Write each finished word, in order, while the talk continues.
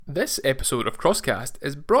This episode of CrossCast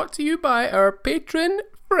is brought to you by our patron,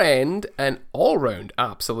 friend, and all-round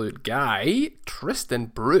absolute guy, Tristan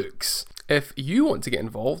Brooks. If you want to get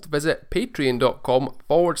involved, visit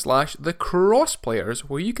patreon.com/the crossplayers,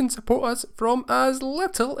 where you can support us from as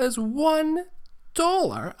little as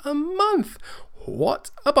 $1 a month.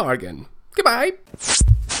 What a bargain. Goodbye.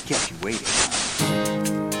 Kept you waiting.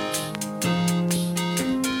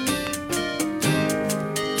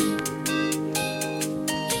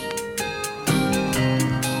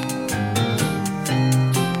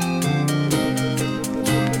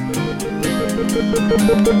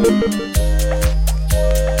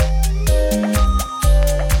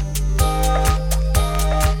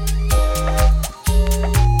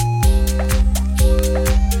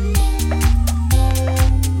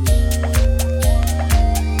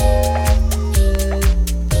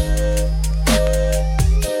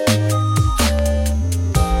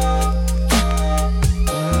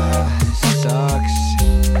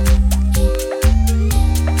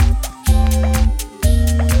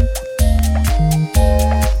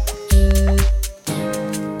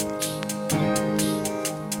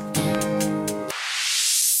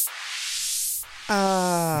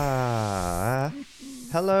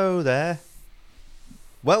 Hello there.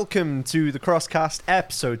 Welcome to the CrossCast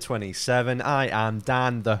Ep27. I am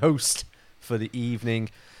Dan, the host for the evening.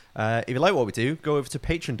 If you like what we do, go over to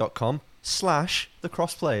patreon.com/the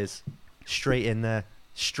crossplayers. Straight in there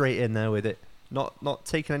with it. Not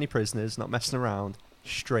taking any prisoners, not messing around.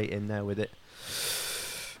 Straight in there with it.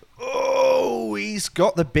 Oh, he's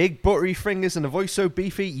got the big buttery fingers and a voice so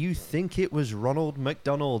beefy you think it was Ronald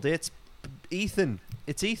McDonald. It's Ethan.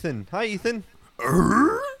 It's Ethan. Hi, Ethan.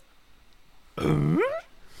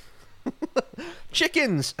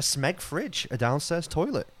 Chickens, a Smeg fridge, a downstairs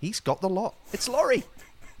toilet. He's got the lot. It's Laurie.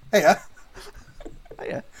 Hiya.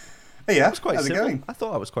 Hiya. Hiya. That was quite How's simple. it going? I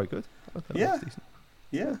thought I was quite good. Yeah. Decent.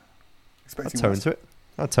 Yeah. I'll Expecting toe into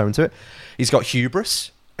it. He's got hubris,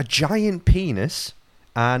 a giant penis,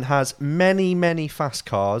 and has many, many fast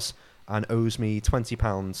cars, and owes me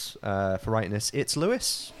 £20 for writing this. It's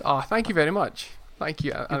Lewis. Oh, thank you very much. Thank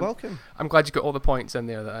you. You're welcome. I'm glad you got all the points in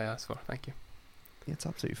there that I asked for. Thank you. Yeah, it's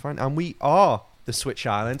absolutely fine. And we are the Switch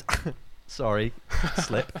Island. Sorry,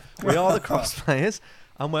 slip. We are the cross players,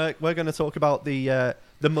 and we're going to talk about the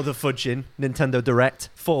mother fudging Nintendo Direct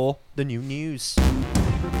for the new news.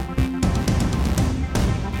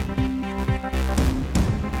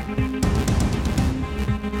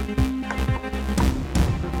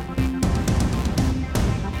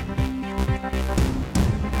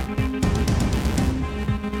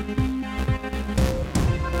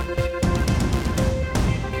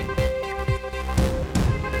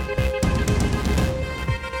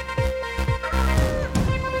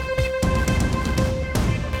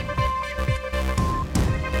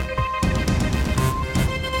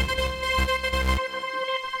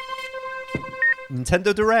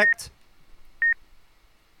 Nintendo Direct.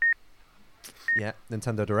 Yeah,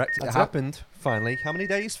 Nintendo Direct. That's it happened, finally. How many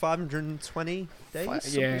days? 520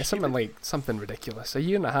 days? Yeah, something ridiculous. A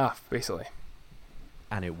year and a half, basically.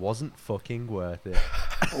 And it wasn't fucking worth it.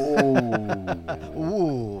 Oh.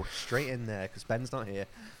 Ooh, straight in there, because Ben's not here.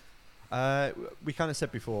 We kind of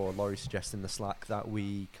said before, Laurie suggested in the Slack, that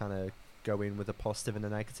we kind of go in with a positive and a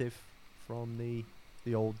negative from the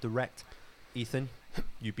old Direct. Ethan,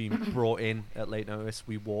 you've been brought in at late notice.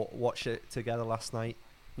 We watched it together last night.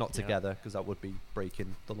 Not together, because that would be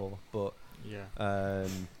breaking the law. But Yeah.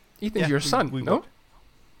 Ethan's your son, no?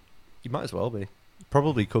 You might as well be.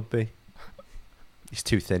 Probably could be. He's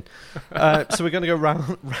too thin. So we're going to go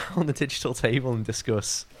round the digital table and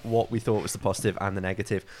discuss what we thought was the positive and the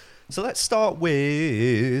negative. So let's start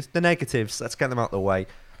with the negatives. Let's get them out of the way.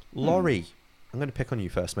 Laurie, I'm going to pick on you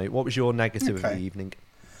first, mate. What was your negative of the evening?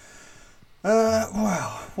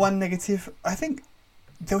 Well, one negative. I think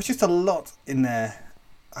there was just a lot in there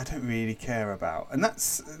I don't really care about, and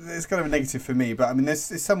it's kind of a negative for me. But I mean,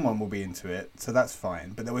 there's someone will be into it, so that's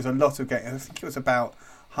fine. But there was a lot of game. I think it was about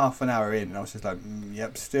half an hour in, and I was just like,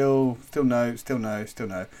 yep, still no.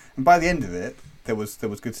 And by the end of it, there was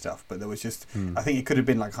good stuff, but there was just I think it could have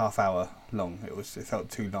been like half hour long. It felt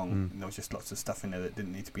too long, and there was just lots of stuff in there that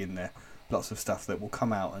didn't need to be in there. Lots of stuff that will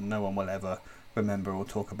come out and no one will ever remember or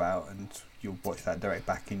talk about, and you'll watch that direct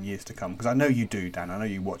back in years to come, because I know you do, Dan. I know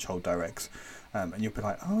you watch whole directs, and you'll be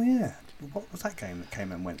like, oh yeah, what was that game that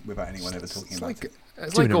came and went without anyone ever talking about it?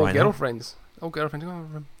 It's like old girlfriends. Old girlfriends.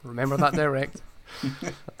 Oh, remember that direct?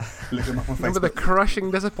 Look them up on Remember Facebook. the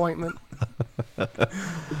crushing disappointment?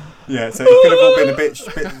 Yeah, so it could have all been a bit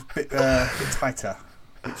tighter.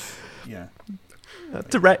 Which, yeah.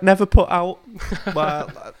 Direct never put out.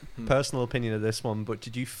 Well, personal opinion of this one, but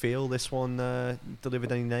did you feel this one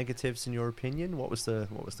delivered any negatives in your opinion? What was the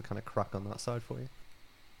kind of crack on that side for you?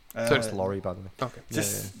 So it's Laurie, by the way. Okay.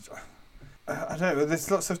 I don't know.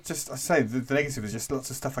 There's lots of the negative is just lots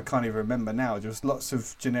of stuff I can't even remember now. Just lots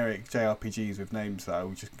of generic JRPGs with names that I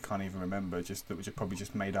just can't even remember. That were probably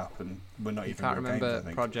just made up and were not even real games. Can't I remember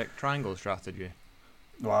think. Project Triangle Strategy.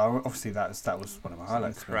 Well, obviously that was one of my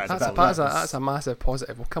highlights. That's a massive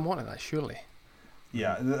positive. We'll come on to that surely.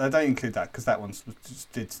 Yeah, I don't include that because that one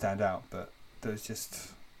just did stand out. But there's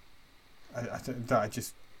just I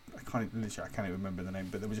can't even remember the name,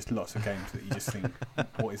 but there were just lots of games that you just think,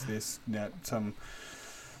 what is this? Yeah, some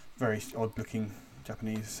very odd-looking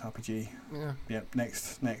Japanese RPG. Yeah. Yep.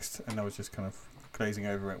 Next, and I was just kind of glazing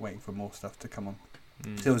over it, waiting for more stuff to come on.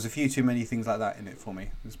 Mm. So there was a few too many things like that in it for me.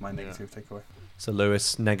 This is my negative takeaway. So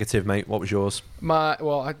Lewis, negative, mate. What was yours?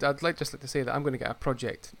 I'd like to say that I'm going to get a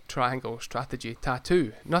Project Triangle Strategy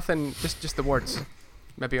tattoo. Nothing, just the words,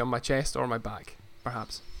 maybe on my chest or my back,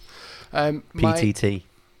 perhaps. PTT.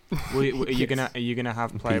 Are you gonna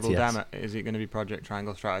have playable PTS. demo? Is it going to be Project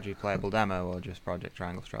Triangle Strategy playable demo or just Project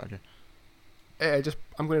Triangle Strategy?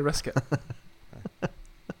 I'm going to risk it.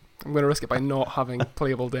 I'm going to risk it by not having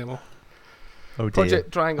playable demo. Oh dear.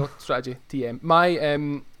 Project Triangle Strategy TM.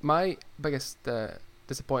 My biggest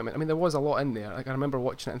disappointment. I mean, there was a lot in there. Like I remember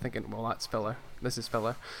watching it and thinking, well, that's filler. This is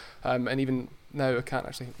filler. And even now, I can't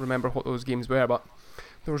actually remember what those games were. But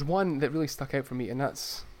there was one that really stuck out for me, and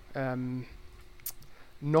that's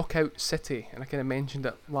Knockout City, and I kind of mentioned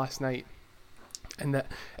it last night, and that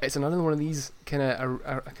it's another one of these kind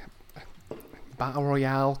of battle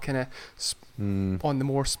royale kind of on the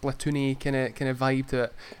more Splatoony kind of vibe to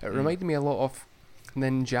it. It reminded me a lot of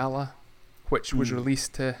Ninjala, which was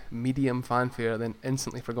released to medium fanfare, then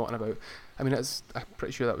instantly forgotten about. I mean, I'm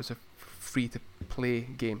pretty sure that was a free to play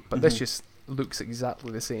game, but this just looks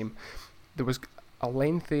exactly the same. There was a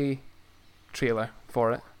lengthy trailer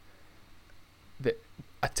for it that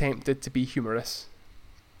attempted to be humorous,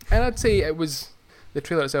 and I'd say the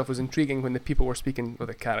trailer itself was intriguing when the people were speaking, or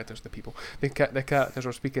the characters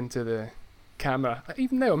were speaking to the camera.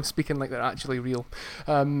 Even now I'm speaking like they're actually real,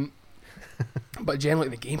 but generally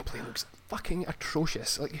the gameplay looks fucking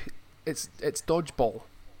atrocious. Like it's dodgeball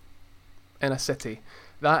in a city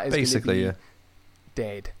that is basically gonna be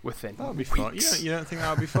dead within That would be weeks. fun. You don't think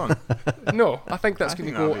that would be fun? No, I think that's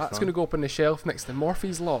going to go. that'd be That's fun. going to go up on the shelf next to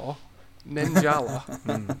Morphe's Law,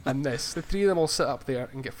 Ninjala, and this. The three of them will sit up there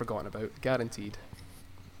and get forgotten about, guaranteed.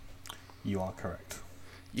 You are correct.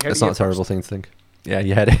 You heard That's it not here a terrible first. thing to think. Yeah,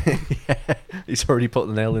 you had it. Yeah. He's already put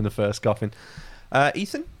the nail in the first coffin.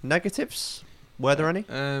 Ethan, negatives? Were there any?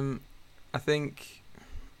 I think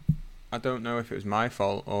I don't know if it was my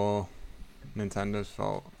fault or Nintendo's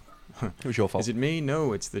fault. It was your fault. Is it me?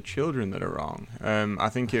 No, it's the children that are wrong. I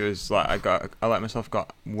think it was like I let myself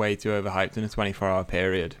got way too overhyped in a 24-hour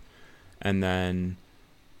period, and then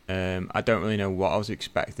I don't really know what I was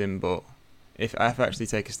expecting. But if I actually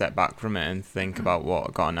take a step back from it and think about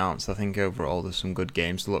what got announced, I think overall there's some good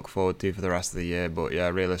games to look forward to for the rest of the year. But yeah,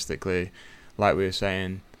 realistically, like we were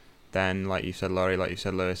saying, then like you said, Laurie, like you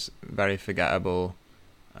said, Lewis, very forgettable.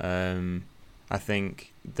 I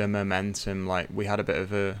think the momentum, like we had a bit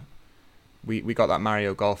of a. We got that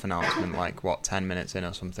Mario Golf announcement 10 minutes in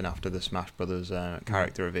or something after the Smash Brothers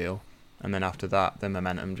character reveal, and then after that the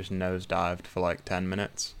momentum just nosedived for 10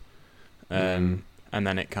 minutes, and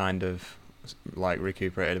then it kind of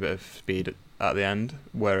recuperated a bit of speed at the end.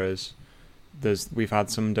 Whereas we've had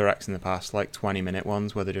some directs in the past 20-minute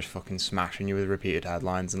ones where they're just fucking smashing you with repeated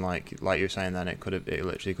headlines, and like you were saying, then it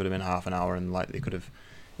literally could have been half an hour, and they could have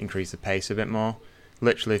increased the pace a bit more.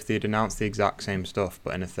 Literally, if they'd announced the exact same stuff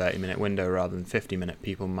but in a 30-minute window rather than 50-minute,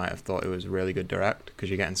 people might have thought it was a really good direct, because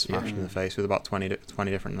you're getting smashed in the face with about 20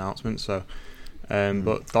 different announcements. So,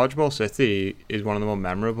 but Dodgeball City is one of the more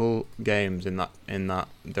memorable games in that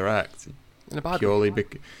direct. In a bad purely way.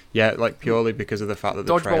 Purely because of the fact that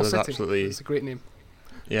the Dodgeball trailer's City. absolutely. It's a great name.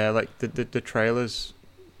 Yeah, the trailer's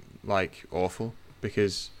awful,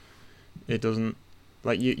 because it doesn't.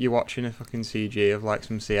 You're watching a fucking CG of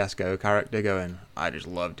some CS:GO character going, I just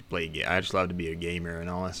love to play I just love to be a gamer and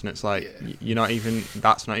all this, and it's you're not even.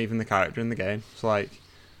 That's not even the character in the game. It's I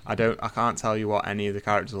can't tell you what any of the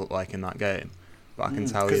characters look like in that game, but I can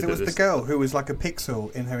tell you that because it was the girl who was like a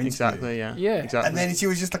pixel in her interview. Exactly, yeah. Exactly. And then she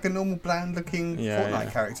was just like a normal bland-looking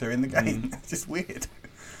Fortnite character in the game. Just weird.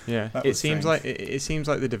 Yeah, it seems strange. it seems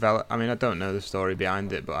like the develop. I mean, I don't know the story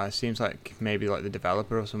behind it, but it seems like maybe the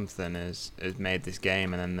developer or something has made this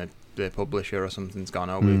game, and then the publisher or something's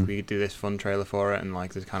gone, we could do this fun trailer for it, and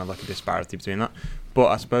there's kind of a disparity between that. But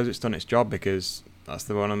I suppose it's done its job, because That's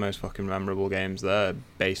one of the most fucking memorable games there,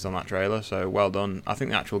 based on that trailer. So well done. I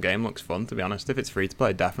think the actual game looks fun, to be honest. If it's free to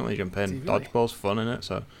play, definitely jump in. Really? Dodgeball's fun in it,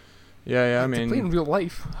 so yeah. I To play in mean, real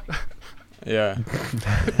life. yeah,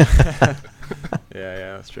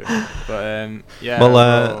 yeah, that's true. But yeah. Well,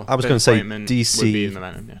 overall, I was going to say disappointment would be DC.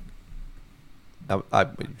 momentum, yeah. I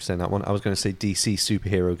saying that one. I was going to say DC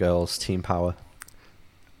Superhero Girls Team Power.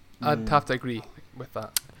 I'd have to agree with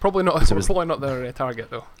that. Probably not. Because it was- Probably not their target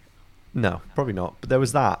though. No, probably not. But there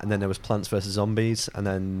was that, and then there was Plants vs Zombies, and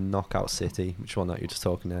then Knockout City, which one that you were just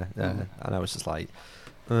talking there. And I was just like,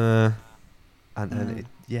 and then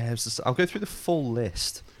it was just. I'll go through the full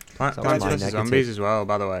list. Plants That was my vs negative. Zombies as well,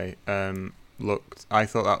 by the way. I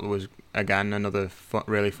thought that was again another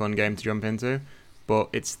really fun game to jump into, but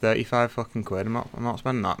it's 35 fucking quid. I'm not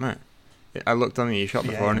spending that, mate. I looked on the eShop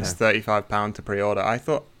before, and it's £35 to pre-order. I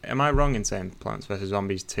thought, am I wrong in saying Plants vs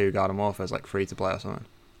Zombies 2: Garden Warfare is like free to play or something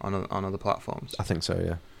on other platforms? I think so.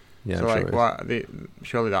 Yeah. Yeah. So I'm like, sure it is.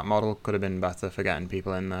 surely that model could have been better for getting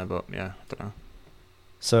people in there, but yeah, I don't know.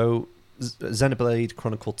 So Xenoblade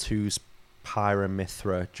Chronicle 2's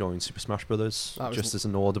Pyramithra joined Super Smash Brothers That was- just as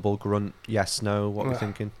an audible grunt. Yes, no. What are we Ugh.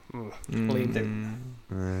 thinking? Lame.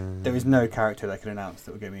 There is no character they can announce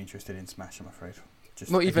that would get me interested in Smash, I'm afraid.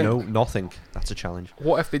 Just Not even. No, nothing. That's a challenge.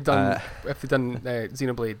 What if they'd done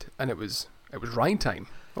Xenoblade and it was Rhine time?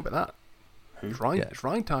 What about that? Who? It's Rhine. Yeah. It's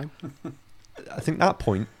Rhine time. I think that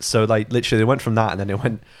point. So like literally, they went from that, and then they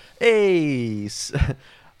went, "Hey,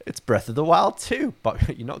 it's Breath of the Wild 2,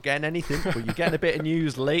 but you're not getting anything. But you're getting a bit of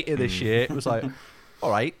news later this year." It was like, all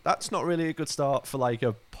right, that's not really a good start for like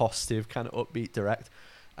a positive kind of upbeat direct.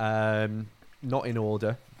 Not in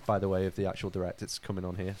order, by the way, of the actual direct. It's coming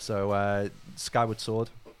on here. So Skyward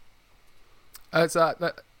Sword. It's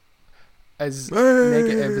that as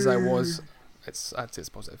negative as I was. I'd say it's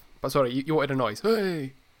positive. But sorry, you wanted a noise.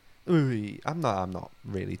 Hey. Ooh, I'm not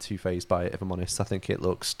really too phased by it, if I'm honest. I think it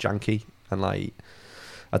looks janky and like,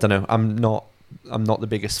 I don't know. I'm not the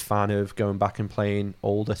biggest fan of going back and playing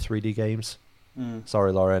older 3D games.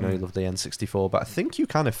 Sorry, Laura, I know you love the N64, but I think you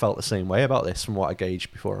kind of felt the same way about this from what I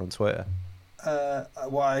gauged before on Twitter.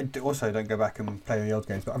 Well, also don't go back and play the old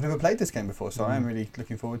games, but I've never played this game before, so I am really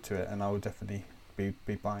looking forward to it, and I will definitely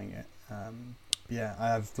be buying it. Yeah, I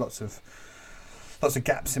have lots of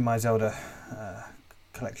gaps in my Zelda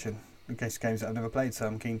collection in case games that I've never played, so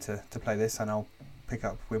I'm keen to play this, and I'll pick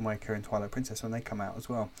up Wind Waker and Twilight Princess when they come out as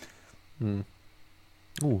well.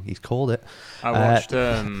 Oh, he's called it. I watched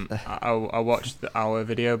I watched our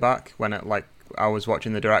video back when I was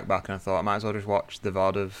watching the direct back, and I thought I might as well just watch the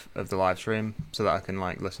VOD of the live stream so that I can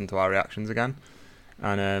like listen to our reactions again.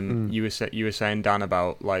 And you were saying, Dan,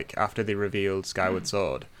 about like after they revealed Skyward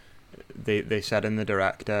Sword, they said in the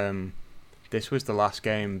direct this was the last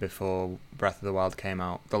game before Breath of the Wild came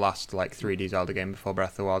out, the last like 3D Zelda game before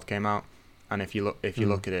Breath of the Wild came out. And if you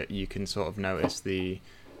look at it, you can sort of notice the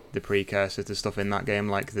precursor to stuff in that game,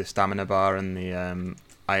 like the stamina bar and the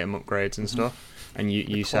item upgrades and stuff. And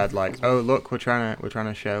you said like, oh look, we're trying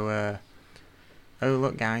to show. Oh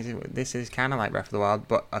look, guys, this is kind of like Breath of the Wild,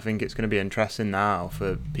 but I think it's going to be interesting now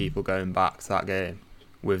for people going back to that game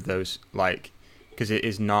with those like, because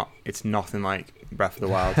it's nothing like Breath of the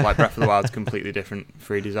Wild. Like Breath of the Wild's completely different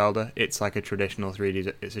 3D Zelda. It's like a traditional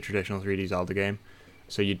 3D Zelda game.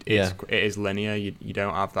 So it is linear. You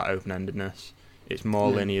don't have that open-endedness. It's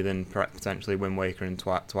more linear than potentially Wind Waker and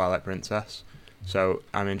Twilight Princess. So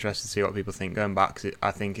I'm interested to see what people think going back, 'cause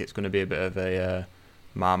I think it's going to be a bit of a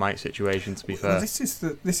Marmite situation, to be fair. Well,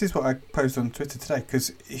 this is what I posed on Twitter today, because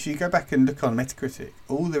if you go back and look on Metacritic,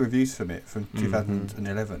 all the reviews from it from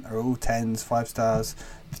 2011 are all 10s, 5 stars.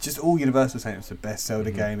 It's just all universal saying it's the best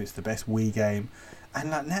Zelda game, it's the best Wii game, and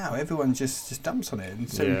like now everyone just dumps on it, and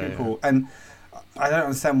so many people. And I don't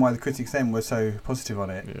understand why the critics then were so positive on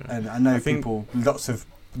it. Yeah. And I know lots of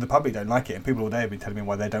the public don't like it, and people all day have been telling me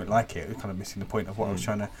why they don't like it. We're kind of missing the point of what I was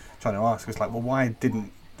trying to ask. It's like, well, why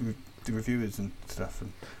didn't the reviewers and stuff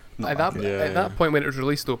and at that point when it was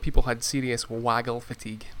released, though, people had serious waggle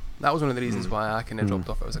fatigue. That was one of the reasons why I kind of dropped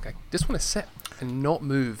off. I was like, I just want to sit and not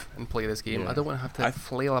move and play this game. I don't want to have to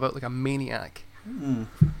flail about like a maniac.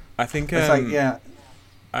 I think it's like,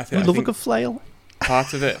 I love a good flail.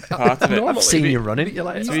 Part of it. No, I've seen you running. You're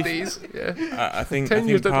like, these days, I think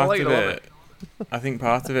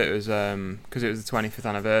part of it was because it was the 25th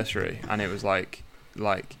anniversary, and it was like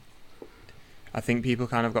I think people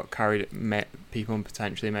kind of got people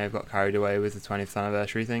potentially may have got carried away with the 20th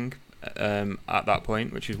anniversary thing at that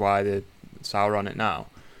point, which is why they're sour on it now.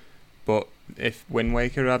 But if Wind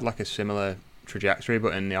Waker had like a similar trajectory,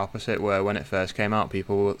 but in the opposite, where when it first came out,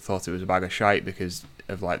 people thought it was a bag of shite because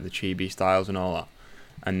of like the chibi styles and all that,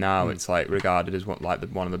 and now it's like regarded as one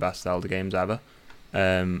of the best Zelda games ever.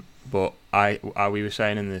 But we were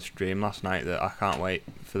saying in this stream last night that I can't wait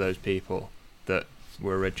for those people that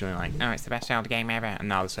were originally like, no, it's the best Zelda game ever, and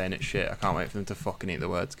now they're saying it's shit. I can't wait for them to fucking eat the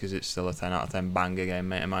words, because it's still a 10 out of 10 banger game,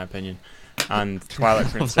 mate, in my opinion. And Twilight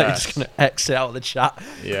Princess. I'm just gonna exit out of the chat.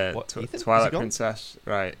 Yeah, What, Ethan? Twilight Princess,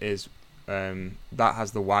 right, is that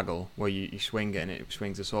has the waggle where you swing it and it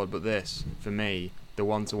swings the sword. But this, for me, the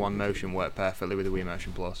one-to-one motion worked perfectly with the Wii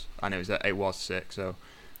Motion Plus, and it was sick. So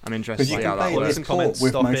I'm interested to see how that works. Comments,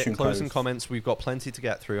 with stop motion it. Closing closed. comments. We've got plenty to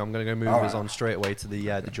get through. I'm going to go move us on straight away to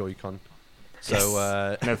the Joy-Con.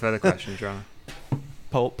 So No further questions, John.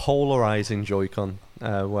 Polarizing Joy-Con,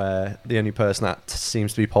 where the only person that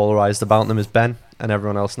seems to be polarized about them is Ben, and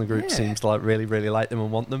everyone else in the group seems to like really like them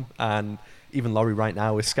and want them. And even Laurie right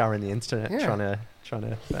now is scouring the internet trying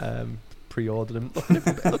to pre-order them.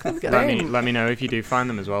 Let me know if you do find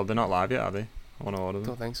them as well. They're not live yet, are they? I want to order them.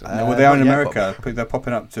 Don't think so. No, well, they are in America. They're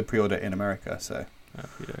popping up to pre-order in America. So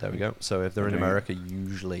there we go. So if they're in America,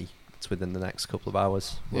 usually it's within the next couple of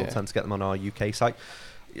hours. We'll tend to get them on our UK site.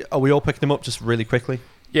 Are we all picking them up just really quickly?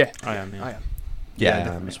 Yeah, I am. Yeah. I am.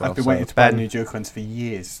 Yeah, as well. I've been waiting to buy new Joy-Cons for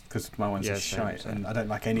years because my ones are shite, and I don't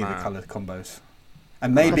like any of the colour combos.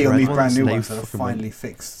 And maybe on these brand new ones they'll finally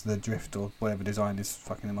fix the drift or whatever design is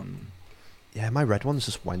fucking them up. Yeah, my red ones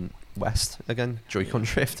just went west again. Joy-Con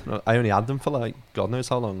drift. I only had them for like God knows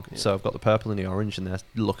how long. Yeah. So I've got the purple and the orange, and they're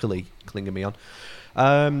luckily clinging me on.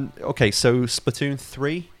 Okay, so Splatoon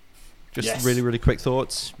 3. Just really quick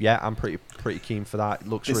thoughts. Yeah, I'm pretty keen for that. It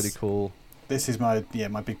looks really cool. This is my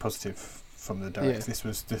big positive from the direct. Yeah. This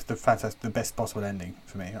was the fantastic, the best possible ending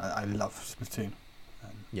for me. I love Splatoon.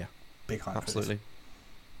 Big hype. Absolutely.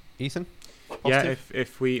 Ethan? Positive? Yeah,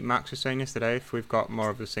 if Max was saying this today, if we've got more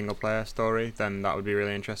of a single player story, then that would be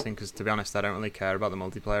really interesting, because to be honest, I don't really care about the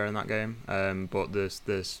multiplayer in that game, but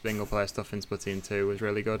the single player stuff in Splatoon 2 was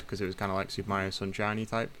really good, because it was kind of like Super Mario Sunshine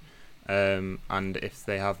type, and if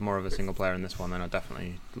they have more of a single player in this one, then I'd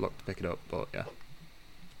definitely look to pick it up. But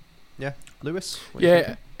yeah, Lewis?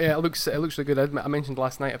 Yeah, it looks really good. I mentioned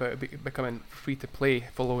last night about it becoming free to play,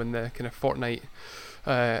 following the kind of Fortnite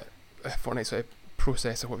sort of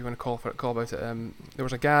process, or what you want to call about it. There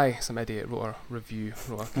was a guy, some idiot, wrote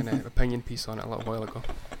a kind of opinion piece on it a little while ago.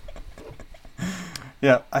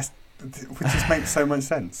 Yeah, which just makes so much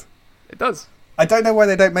sense. It does. I don't know why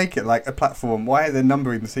they don't make it like a platform. Why are they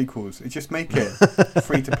numbering the sequels? It just make it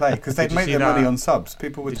free to play, because they'd make their money on subs.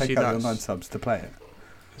 People would take out the online subs to play it.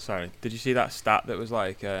 Sorry, did you see that stat that was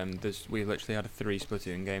like, we literally had 3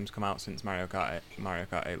 Splatoon games come out since Mario Kart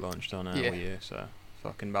 8 launched on Wii U, so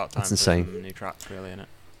fucking about time for some new tracks, really, innit?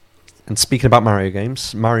 And speaking about Mario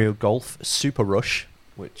games, Mario Golf Super Rush,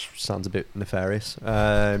 which sounds a bit nefarious,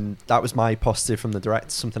 that was my positive from the direct,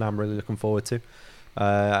 something I'm really looking forward to.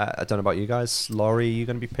 I don't know about you guys. Laurie, are you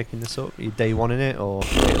going to be picking this up? Are you day one in it, or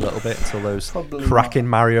wait a little bit until those cracking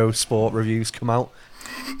Mario Sport reviews come out?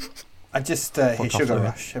 I just hear Sugar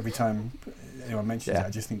Rush every time anyone mentions it. I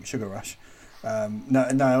just think Sugar Rush. No,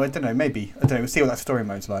 I don't know. Maybe, I don't know. We'll see what that story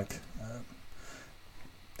mode's like.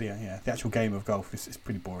 The actual game of golf is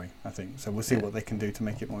pretty boring, I think. So we'll see what they can do to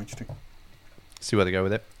make it more interesting. See where they go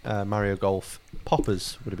with it. Mario Golf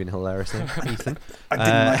Poppers would have been hilarious. Ethan, I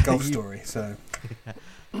didn't like Golf Story, so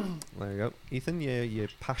there you go. Ethan, you're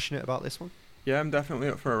passionate about this one? Yeah, I'm definitely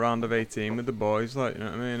up for a round of 18 with the boys. Like, you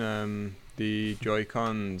know what I mean? The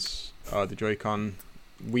Joy-Cons, the Joy-Con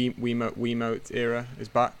Wiimote era is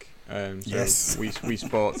back. So yes. Wii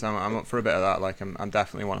Sports, I'm up for a bit of that. Like, I'm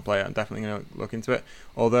definitely want to play it. I'm definitely going to look into it.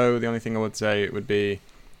 Although the only thing I would say would be,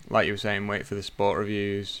 like you were saying, wait for the sport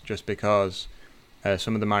reviews, just because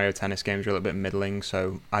some of the Mario Tennis games are a little bit middling.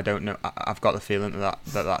 So I don't know. I've got the feeling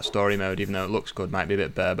that story mode, even though it looks good, might be a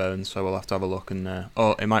bit bare bones. So we'll have to have a look, and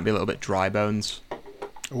or it might be a little bit dry bones.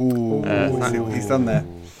 Ooh, see what he's done there.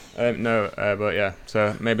 But yeah.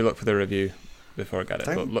 So maybe look for the review before I get it.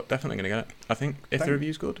 But look, definitely going to get it. I think if the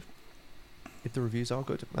review's good. If the reviews are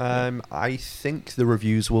good. I think the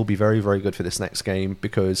reviews will be very, very good for this next game,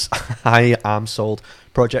 because I am sold.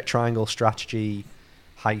 Project Triangle Strategy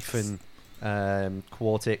Quartix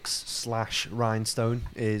 / Rhinestone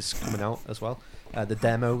is coming out as well. The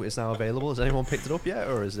demo is now available. Has anyone picked it up yet,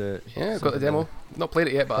 or is it? Yeah, I've got the demo. Not played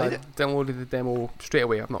it yet, but I downloaded the demo straight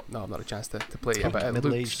away. I've not had a chance to play it yet. But it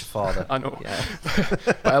middle-aged father. I know. Yeah.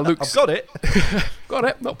 But it looks. I've got it. Got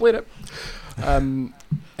it. Not played it.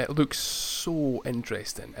 It looks so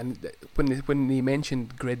interesting, and when they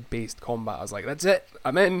mentioned grid-based combat, I was like, "That's it,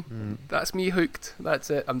 I'm in. That's me hooked. That's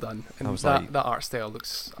it, I'm done." And that art style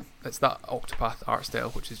it's that Octopath art style,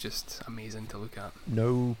 which is just amazing to look at.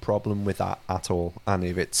 No problem with that at all. And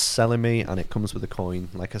if it's selling me and it comes with a coin,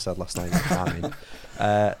 like I said last night, I'm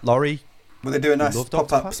in. Laurie, will they do a nice pop-up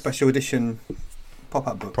Octopath? special edition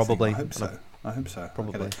pop-up book? Probably. Thing? I hope so.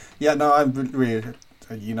 Probably. Yeah, no, I'm really.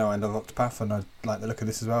 I love Octopath, and I like the look of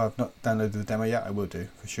this as well. I've not downloaded the demo yet. I will do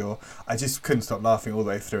for sure. I just couldn't stop laughing all the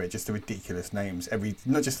way through it. Just the ridiculous names.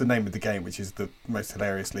 Not just the name of the game, which is the most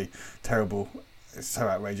hilariously terrible. It's so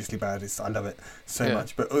outrageously bad. I love it so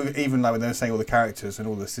much. But even like when they were saying all the characters and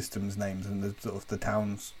all the systems names and the sort of the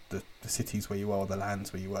towns, the cities where you are, the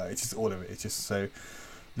lands where you were. It's just all of it. It's just so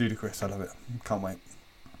ludicrous. I love it. Can't wait.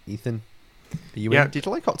 Ethan, are you in? Did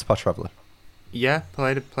you like Octopath Traveler? Yeah,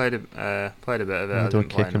 played a bit of it. I didn't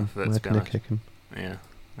play enough of it, to be honest. Kick him? Yeah,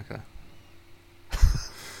 okay.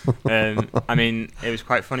 I mean, it was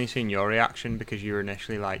quite funny seeing your reaction because you were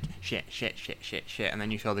initially like, shit, and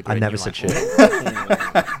then you saw the grid. I never and said like,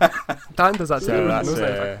 shit. Dan does that too. So that's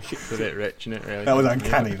a bit rich, isn't it, really? That was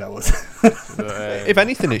uncanny, that was. But, If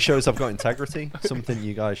anything, it shows I've got integrity. Something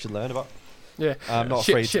you guys should learn about. Yeah. I'm not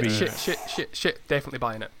afraid to be... Shit, definitting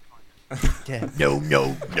buying it. Yeah.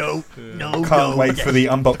 No. Can't wait for the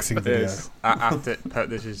unboxing video. After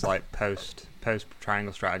this is like post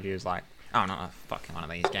Triangle Strategy is like, oh, not a fucking one of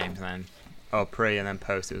these games, and then pre and then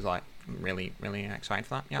post it was like really excited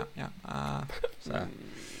for that. Yeah. So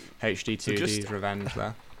HD2D's revenge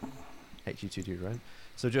there. HD2D, right?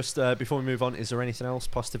 So just before we move on, is there anything else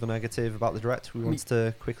positive or negative about the Direct we want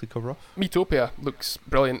to quickly cover off? Metopia looks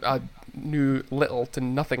brilliant. I knew little to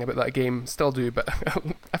nothing about that game, still do, but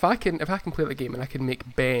if I can play the game and I can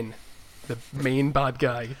make Ben the main bad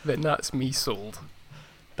guy, then that's me sold.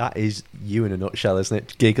 That is you in a nutshell, isn't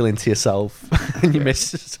it? Giggling to yourself and you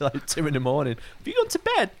miss it's like 2 a.m. Have you gone to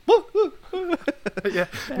bed? Yeah,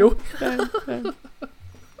 no.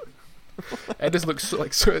 It just looks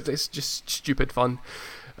so it's just stupid fun,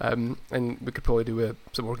 and we could probably do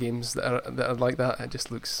some more games that are like that. It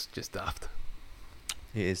just looks just daft.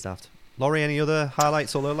 It is daft. Laurie, any other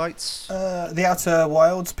highlights or lowlights? The Outer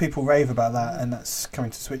Wilds, people rave about that, and that's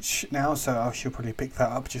coming to Switch now, so I should probably pick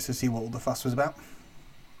that up just to see what all the fuss was about.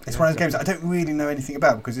 It's one of those games that I don't really know anything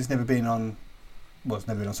about because it's never been on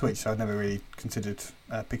Switch, so I've never really considered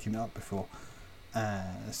picking it up before.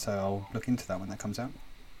 So I'll look into that when that comes out.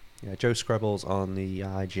 Yeah, Joe Screbbles on the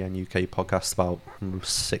IGN UK podcast about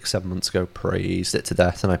 6-7 months ago praised it to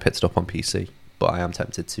death, and I picked it up on PC, but I am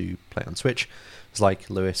tempted to play it on Switch. It's like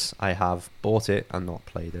Lewis, I have bought it and not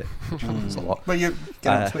played it, which is a lot. Well, you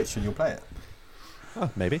get on Switch and you'll play it.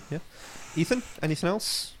 Oh, maybe, yeah. Ethan, anything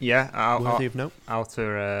else? Yeah, Worthy of note?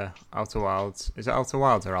 Outer Wilds. Is it Outer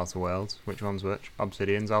Wilds or Outer Worlds? Which one's which?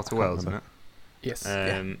 Obsidian's Outer Worlds, isn't it? Yes.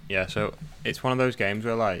 Yeah, so it's one of those games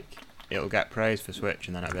where like it'll get praised for Switch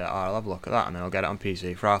and then it'll be like, oh, I'll have a look at that, and then I'll get it on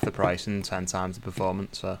PC for half the price and 10 times the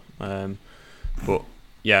performance. So, but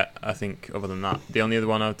yeah, I think other than that, the only other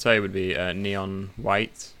one I would say would be Neon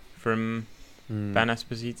White from Ben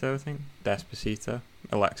Esposito, I think. Despacito.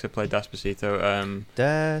 Alexa played Despacito.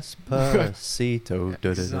 Despacito.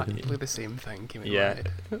 Exactly the same thing. Yeah,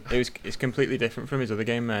 it's completely different from his other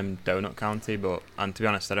game, Donut County. And to be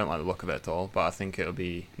honest, I don't like the look of it at all. But I think it'll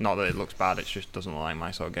be, not that it looks bad, it just doesn't look like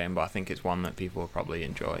my sort of game. But I think it's one that people will probably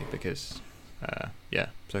enjoy because,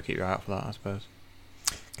 so keep your eye out for that, I suppose.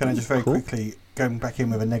 Can I just very quickly, going back in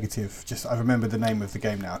with a negative, I remember the name of the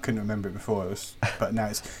game now. I couldn't remember it before, but now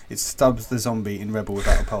it's Stubbs the Zombie in Rebel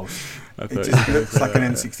Without a Pulse. It just looks like an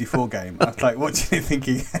N64 game. I was like watching it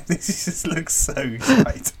thinking, this just looks so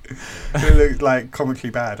shite. It looked like comically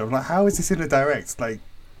bad. I'm like, how is this in a Direct? Like,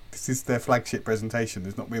 this is their flagship presentation.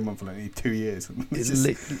 There's not been one for like 2 years.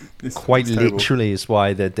 Quite literally is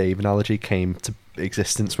why the Dave analogy came to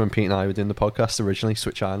existence when Pete and I were doing the podcast originally,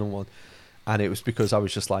 Switch Island one. And it was because I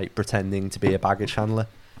was just like pretending to be a baggage handler,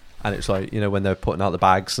 and it's like, when they're putting out the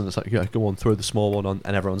bags and it's like, yeah, go on, throw the small one on,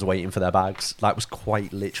 and everyone's waiting for their bags. That was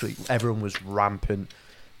quite literally, everyone was rampant,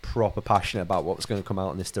 proper passionate about what was going to come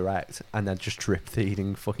out in this Direct, and then just drip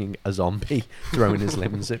feeding fucking a zombie, throwing his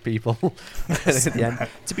limbs at people. And at the end,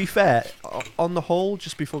 to be fair, on the whole,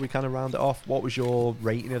 just before we kind of round it off, what was your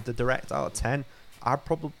rating of the Direct out of 10? I'd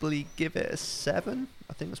probably give it a 7.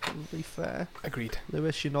 I think that's probably fair. Agreed.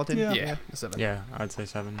 Lewis, you're nodding? Yeah, a 7. Yeah, I'd say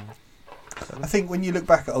 7. I think when you look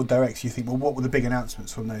back at old Directs, you think, well, what were the big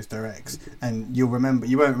announcements from those Directs? And you won't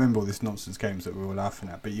remember all this nonsense games that we were laughing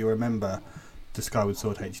at, but you remember the Skyward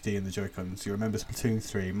Sword HD and the Joy-Cons. You remember Splatoon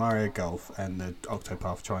 3, Mario Golf, and the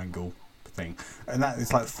Octopath Triangle thing, and that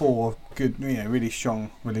is like 4 good, really strong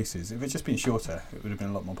releases. If it's just been shorter, it would have been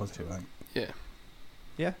a lot more positive, I think.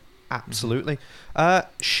 Yeah. Absolutely.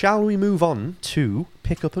 Shall we move on to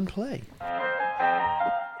pick up and play?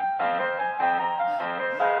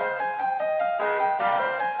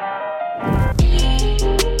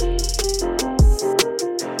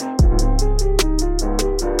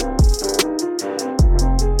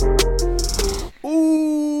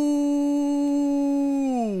 Ooh,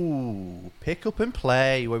 pick up and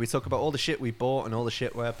play, where we talk about all the shit we bought and all the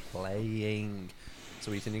shit we're playing.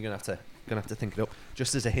 So Ethan, you're gonna have to think it up.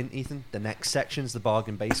 Just as a hint, Ethan, the next section's the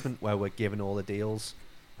bargain basement, where we're giving all the deals.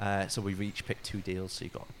 So we've each picked 2 deals. So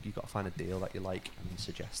you got to find a deal that you like and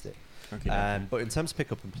suggest it. Okay. But in terms of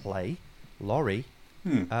pick up and play, Laurie,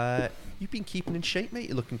 you've been keeping in shape, mate.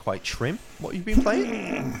 You're looking quite trim. What have you been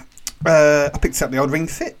playing? I picked up the old Ring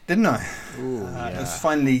Fit, didn't I? Ooh, It was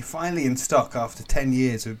finally in stock after 10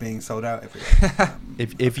 years of being sold out every year.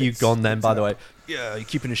 If you've gone then, by the way, yeah, you're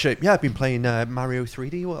keeping in shape. Yeah, I've been playing Mario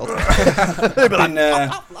 3D World.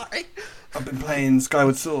 I've been playing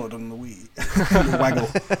Skyward Sword on the Wii. The waggle.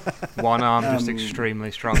 One arm just extremely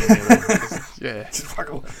strong. The Yeah. Just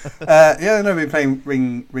waggle. I've been playing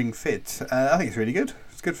Ring Fit. I think it's really good.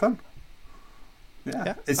 It's good fun.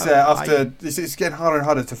 Yeah. It's it's getting harder and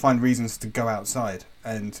harder to find reasons to go outside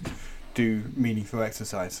and do meaningful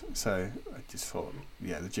exercise. So I just thought,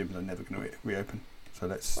 the gyms are never going to reopen. So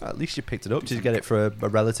let's. Well, at least you picked it up. Did you get it for a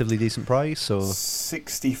relatively decent price, or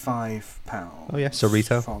 £65? Oh yeah, so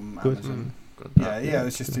retail. From Good. Amazon. Good. Yeah, it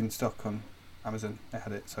was just in stock on Amazon. They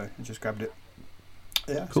had it, so I just grabbed it.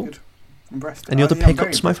 Yeah, it's Cool. good. Impressed. Any other I'm very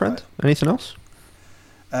pickups, my impressed friend? by Anything else? it.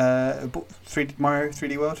 I bought Mario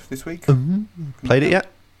 3D World this week. Played it yet?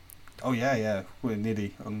 Oh yeah. We're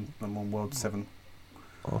nearly on World 7.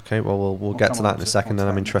 Okay, well we'll I'll get come to that on in a to second. Then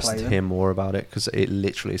I'm play interested to them. hear more about it because it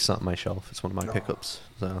literally is sat on my shelf. It's one of my Oh. pickups.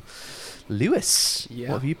 So, Lewis, Yeah.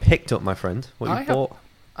 what have you picked up, my friend? What have you bought?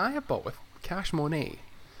 I have bought with Cash Monet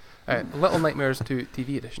Little Nightmares 2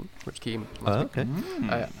 TV edition, which came last week.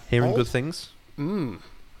 Okay. Hearing good things.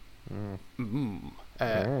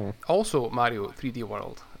 Also Mario 3D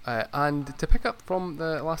World. And to pick up from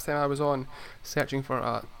the last time I was on searching for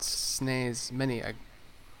a SNES Mini, I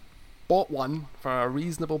bought one for a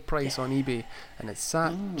reasonable price on eBay, and it's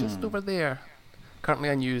sat just over there, currently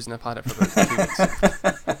unused, and I've had it for about 2 weeks.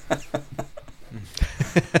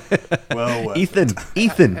 Well worth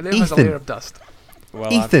Ethan, And it has a layer of dust.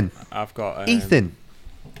 Well, Ethan. I've got Ethan.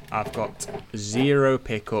 I've got 0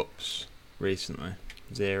 pickups recently.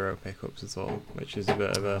 0 pickups at all, which is a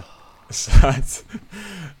bit of a sad.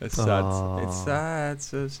 It's sad,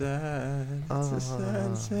 so sad. It's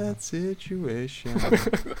a sad situation.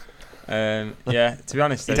 To be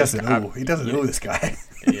honest, He doesn't know this guy.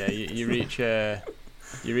 Yeah, you reach that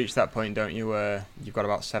point, don't you, where you've got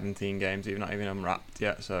about 17 games that you've not even unwrapped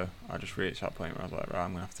yet. So I just reached that point where I was like, right,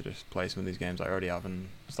 I'm gonna have to just play some of these games I already have and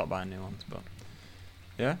stop buying new ones. But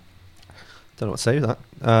yeah. Don't know what to say with that.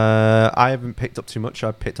 I haven't picked up too much.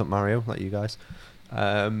 I picked up Mario, like you guys.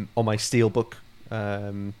 On my Steelbook.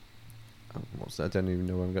 What's that? I don't even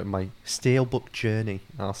know where I'm going. My Steelbook journey,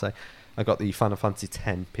 I'll say. I got the Final Fantasy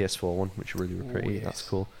X PS4 one, which really pretty. Yes. That's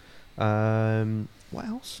cool. What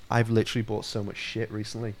else? I've literally bought so much shit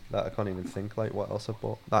recently that I can't even think like what else I've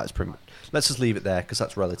bought. That's pretty much. Let's just leave it there because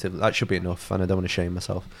that's relative. That should be enough, and I don't want to shame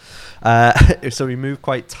myself. So we move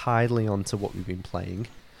quite tidily on to what we've been playing.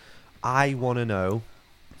 I want to know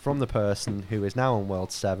from the person who is now on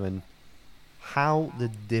World 7, how the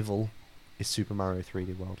devil is Super Mario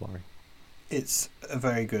 3D World, Larry? It's a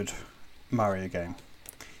very good Mario game.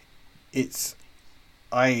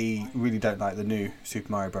 I really don't like the new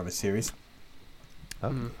Super Mario Brothers series.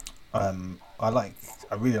 Oh. I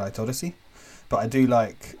really liked Odyssey, but I do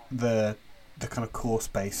like the kind of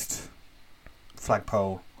course-based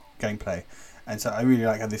flagpole gameplay, and so I really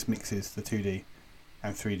like how this mixes the 2D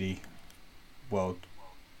and 3D world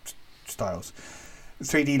styles.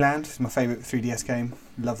 3D Land is my favourite 3DS game.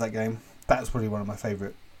 Love that game. That's probably one of my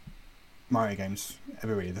favourite Mario games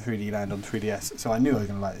ever, really. The 3D Land on 3DS. So I knew I was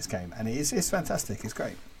going to like this game, and it's fantastic. It's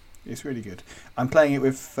great. It's really good. I'm playing it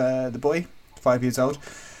with the boy, 5 years old.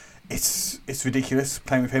 It's ridiculous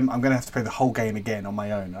playing with him. I'm going to have to play the whole game again on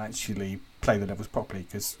my own and actually play the levels properly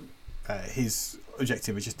because his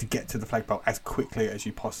objective is just to get to the flagpole as quickly as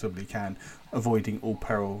you possibly can, avoiding all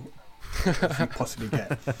peril as you possibly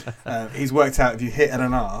get. He's worked out if you hit L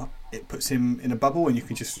and R, it puts him in a bubble, and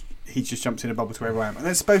he just jumps in a bubble to wherever I am. And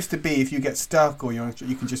it's supposed to be if you get stuck or you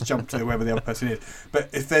can just jump to wherever the other person is. But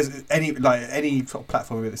if there's any sort of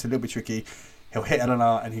platform that's a little bit tricky, he'll hit L and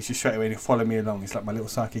R and he's just straight away and he'll follow me along. It's like my little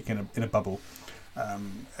sidekick in a bubble.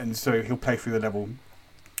 and so he'll play through the level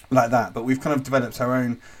like that. But we've kind of developed our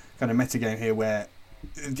own kind of metagame here where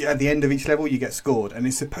at the end of each level you get scored, and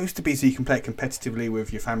it's supposed to be so you can play it competitively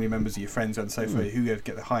with your family members or your friends and so forth, who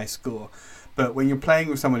get the highest score. But when you're playing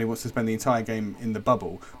with someone who wants to spend the entire game in the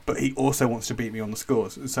bubble, but he also wants to beat me on the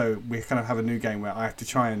scores, so we kind of have a new game where I have to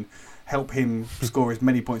try and help him score as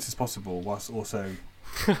many points as possible whilst also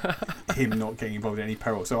him not getting involved in any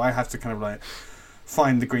peril. So I have to kind of like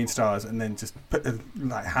find the green stars and then just put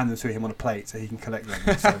hand them to him on a plate so he can collect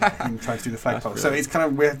them. So him trying to do the flagpole. So it's kind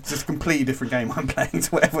of we're just a completely different game I'm playing to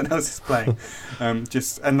what everyone else is playing. And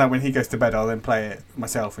then when he goes to bed, I'll then play it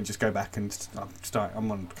myself and just go back and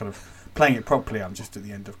I'm on kind of playing it properly. I'm just at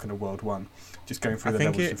the end of kind of World 1, just going through the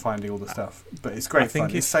levels and finding all the stuff. But it's great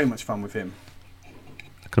fun. It's so much fun with him.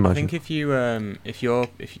 I think if you're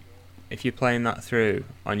playing that through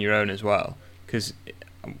on your own as well, because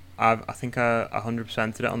I think I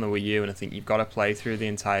 100%ed it on the Wii U, and I think you've got to play through the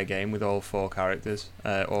entire game with all 4 characters,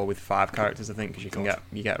 or with 5 characters, I think, because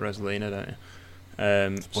you get Rosalina, don't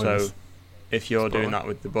you? So if you're doing that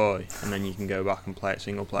with the boy, and then you can go back and play it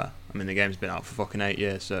single player. I mean, the game's been out for fucking 8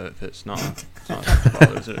 years, so if it's not a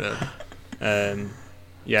spoiler, is it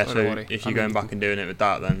really? So if you're going back and doing it with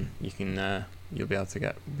that, then you can you'll be able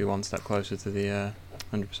to be one step closer to the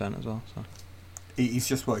 100% as well. So. He's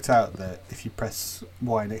just worked out that if you press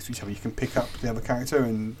Y next to each other, you can pick up the other character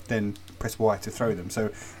and then press Y to throw them.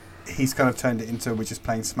 So he's kind of turned it into we're just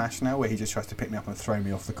playing Smash now, where he just tries to pick me up and throw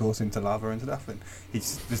me off the course into lava and stuff. And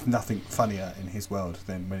there's nothing funnier in his world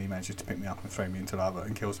than when he manages to pick me up and throw me into lava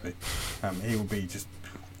and kills me. He will be just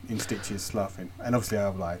in stitches laughing. And obviously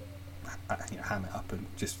I'll like ham it up and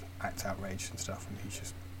just act outraged and stuff, and he's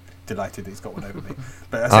just delighted that he's got one over me.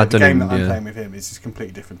 But the game that I'm playing with him is just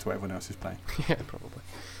completely different to what everyone else is playing. Yeah, probably.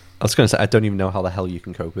 I was going to say, I don't even know how the hell you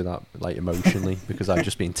can cope with that, like, emotionally, because I've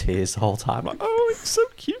just been in tears the whole time. Like, oh, it's so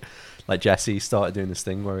cute. Like, Jesse started doing this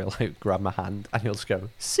thing where he'll, like, grab my hand and he'll just go,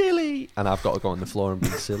 silly, and I've got to go on the floor and be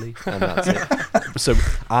silly, and that's it. So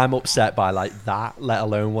I'm upset by, like, that, let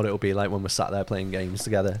alone what it'll be like when we're sat there playing games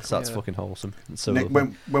together. So that's fucking wholesome. So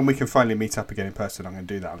when we can finally meet up again in person, I'm going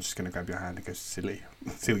to do that. I'm just going to grab your hand and go, silly,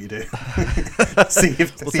 see what you do. see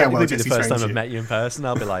how well Jesse the first time you. I've met you in person,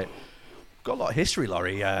 I'll be like, got a lot of history,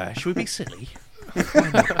 Laurie. Should we be silly?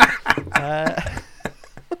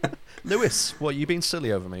 Lewis, what, you been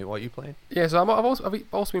silly over me? What are you playing? Yeah, so I've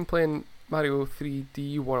also been playing Mario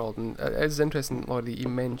 3D World, and it is interesting, Laurie, that you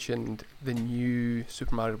mentioned the new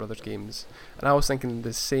Super Mario Brothers games, and I was thinking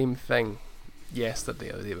the same thing yesterday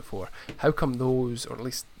or the day before. How come those, or at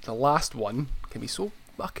least the last one, can be so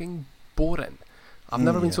fucking boring? I've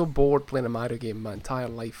never been so bored playing a Mario game in my entire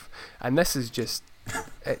life, and this is just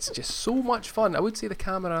it's just so much fun. I would say the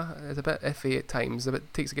camera is a bit iffy at times,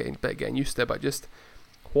 it takes a bit getting used to, but just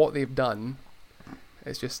what they've done,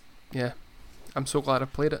 it's just, yeah, I'm so glad I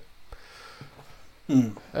played it.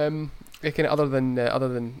 Kind of other than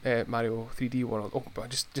Mario 3D World, but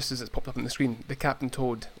just as it's popped up on the screen, the Captain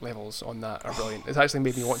Toad levels on that are brilliant. It's actually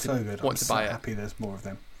made me want to buy it. I'm so happy there's more of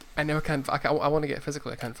them. I never can. I want to get it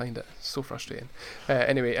physically. I can't find it. It's so frustrating.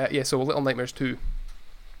 Anyway, so Little Nightmares 2.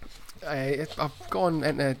 I've gone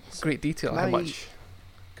into great detail. How much?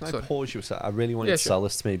 Can I pause you a sec? I really wanted to sell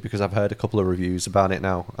this to me because I've heard a couple of reviews about it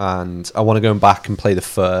now, and I want to go back and play the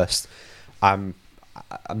first. I'm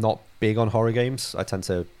not big on horror games. I tend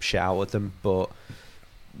to shout at them, but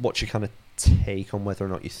what's your kind of take on whether or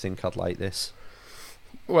not you think I'd like this?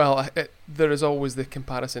 Well, there is always the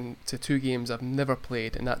comparison to 2 games I've never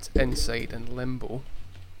played, and that's Inside and Limbo.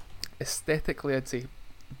 Aesthetically, I'd say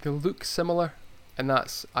they look similar, and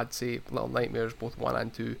that's, I'd say, Little Nightmares, both 1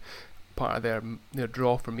 and 2, part of their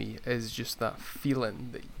draw for me is just that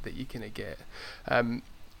feeling that you kind of get. The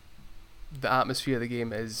atmosphere of the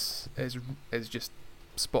game is just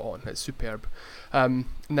spot on. It's superb.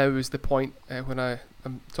 Now is the point when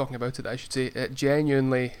I'm talking about it, I should say, it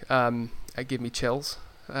genuinely it gave me chills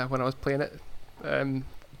when I was playing it.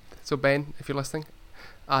 So Ben, if you're listening,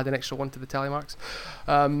 add an extra 1 to the tally marks.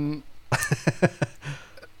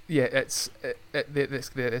 Yeah, the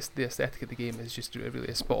aesthetic of the game is just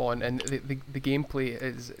really spot on, and the gameplay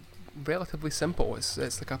is relatively simple. It's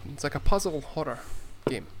like a puzzle horror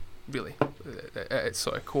game, really. It's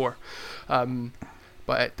sort of core,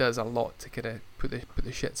 but it does a lot to kind of put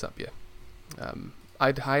the shits up you.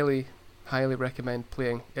 I'd highly recommend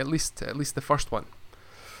playing at least the first one.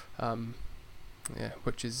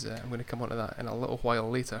 Which is I'm going to come on to that in a little while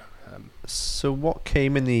later. So what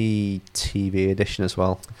came in the TV edition as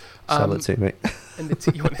well? Sell it to me. In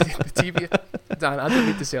you want the TV? Dan, I don't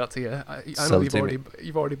need to sell it to you. I know Sell it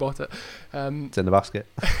you've already bought it. It's in the basket.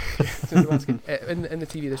 It's in the basket. In the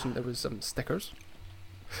TV edition, there was some stickers.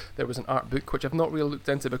 There was an art book, which I've not really looked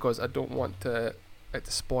into because I don't want it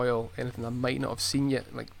to spoil anything I might not have seen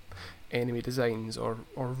yet, like enemy designs or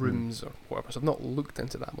rooms or whatever. So I've not looked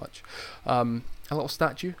into that much. A little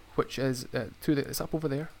statue, which is it's up over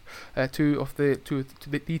there.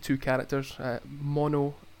 The two characters,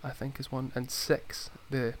 Mono, I think, is one, and Six,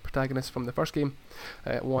 the protagonist from the first game.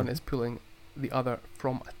 One is pulling the other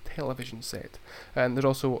from a television set, and there's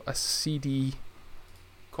also a CD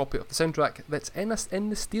copy of the soundtrack that's in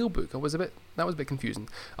the steelbook. That was a bit confusing.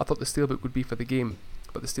 I thought the steelbook would be for the game,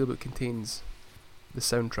 but the steelbook contains the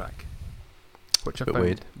soundtrack, which I found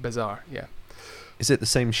weird. Bizarre. Yeah. Is it the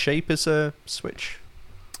same shape as a Switch?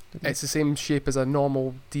 It's the same shape as a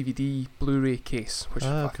normal DVD Blu-ray case, which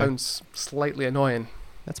I found slightly annoying.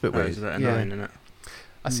 That's a bit That weird. is a bit annoying, isn't it?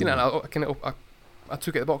 I seen it and I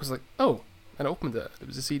took it out of the box, I was like, oh, and I opened it. It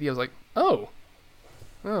was a CD. I was like, oh.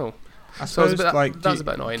 I So suppose, that like, was a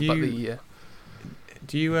bit annoying, but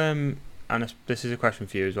do you and this is a question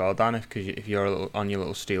for you as well, Dan, if you're on your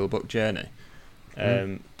little steelbook journey,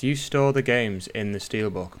 do you store the games in the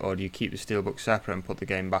steelbook, or do you keep the steelbook separate and put the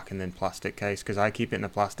game back in the plastic case? Because I keep it in the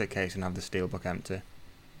plastic case and have the steelbook empty.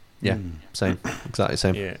 Yeah, same. Exactly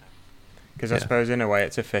same. Yeah, because I suppose in a way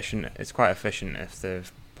it's efficient. It's quite efficient if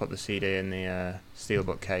they've put the CD in the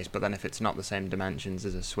steelbook case, but then if it's not the same dimensions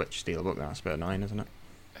as a Switch steelbook, then that's a bit annoying, isn't it?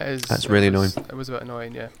 That's really annoying. It was a bit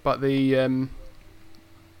annoying, yeah. But the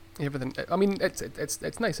everything. I mean,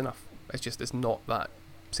 it's nice enough. It's not that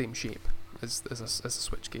same shape as a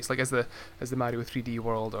Switch case, like as the Mario 3D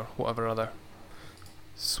World or whatever other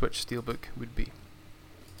Switch steelbook would be.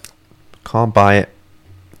 Can't buy it.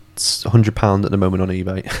 It's £100 at the moment on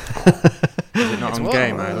eBay. Is it not on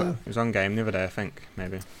game? It was on game the other day, I think.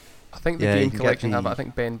 Maybe. I think the game collection have it. I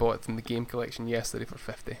think Ben bought it from the game collection yesterday for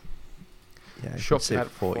 50. Yeah, Shop see it had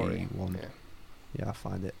for 41. 41. Yeah. Yeah, I'll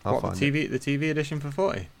find it. The TV edition for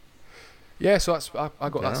 40? Yeah, so I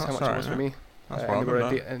got that's how much it was for me. That's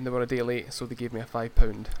and they were a day late, so they gave me a £5.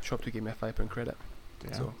 Shop2 gave me a £5 credit.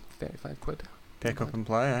 Yeah. So 35 quid. Pick up and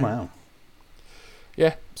play, eh? Wow.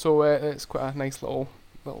 Yeah, so it's quite a nice little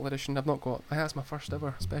edition. I've not got. That's my first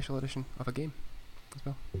ever special edition of a game as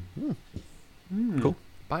well. Cool.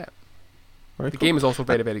 Buy it. Very The cool. game is also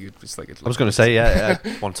very, very good. It's like I was going to say,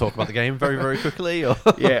 want to talk about the game very, very quickly? Or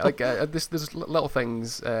yeah, like there's little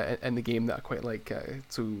things in the game that I quite like.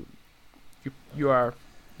 So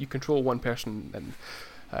you control one person, and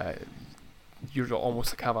you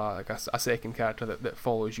almost like have a second character that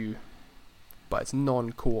follows you, but it's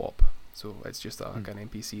non-co-op. So it's just like an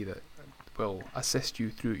NPC that will assist you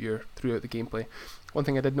throughout the gameplay. One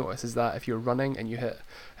thing I did notice is that if you're running and you hit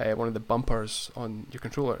one of the bumpers on your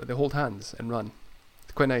controller, they hold hands and run.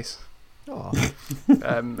 It's quite nice.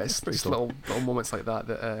 It's just cool. little moments like that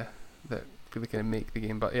that really kind of make the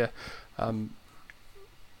game. But yeah,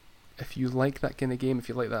 if you like that kind of game, if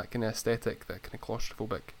you like that kind of aesthetic, that kind of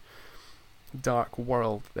claustrophobic, dark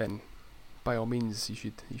world, then by all means you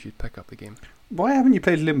should pick up the game. Why haven't you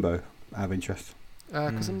played Limbo? Out of interest.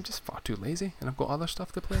 Because I'm just far too lazy and I've got other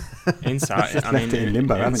stuff to play. Inside, I mean, left it in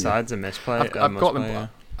limbo, haven't you? Inside's a misplay. I've got them.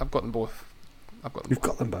 I've got them both. You've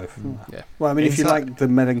got them both. Yeah. Well, I mean, if you Inside- like the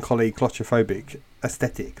melancholy, claustrophobic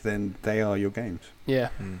aesthetic, then they are your games. Yeah.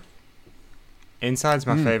 Inside's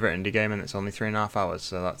my favourite indie game, and it's only 3.5 hours,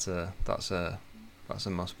 so that's a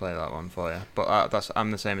must play, that one for you. But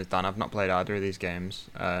I'm the same as Dan. I've not played either of these games,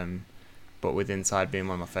 but with Inside being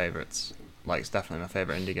one of my favourites, like, it's definitely my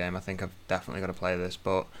favourite indie game. I think I've definitely got to play this.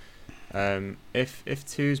 But if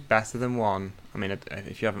 2's better than 1, I mean,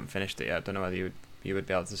 if you haven't finished it yet, I don't know whether you would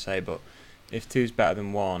be able to say, but if 2's better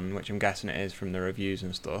than 1, which I'm guessing it is from the reviews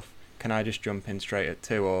and stuff, can I just jump in straight at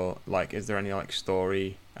 2, or like, is there any like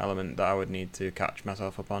story element that I would need to catch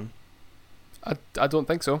myself up on? I don't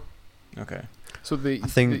think so. Okay. So I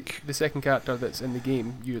think the second character that's in the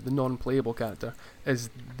game, the non-playable character, is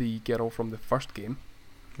the girl from the first game.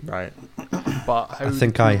 Right. But how I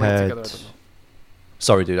think they I went heard. together, I don't know.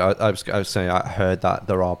 Sorry, dude. I was saying I heard that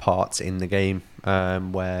there are parts in the game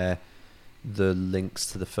where the links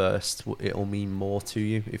to the first it'll mean more to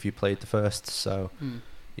you if you played the first. So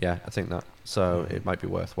yeah, I think that. So it might be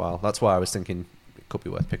worthwhile. That's why I was thinking it could be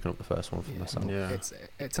worth picking up the first one for myself. Yeah.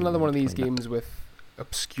 It's another one of these Playing games with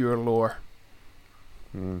obscure lore.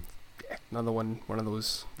 Mm. Yeah, another one of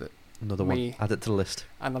those that Another one. Add it to the list.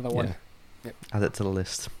 another one. Yeah. Yep. Add it to the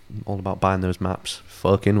list. All about buying those maps.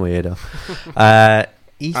 Fucking weirdo.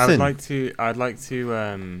 Ethan. I'd like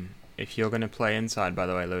to. If you're going to play Inside, by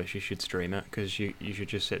the way, Lewis, you should stream it, because you should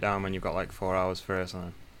just sit down when you've got like 4 hours for it or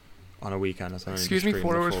something. on a weekend or something. and Excuse just me, stream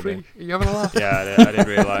 4 the hours full free? game. Are you having a laugh? Yeah, I did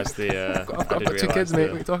realise the. I've got 2 kids, mate.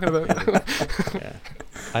 What are you talking about? Yeah.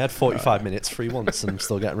 I had 45 minutes free once, and I'm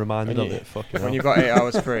still getting reminded When of you- it. Fucking When hell. you've got 8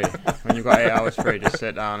 hours free, just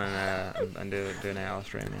sit down and do an 8-hour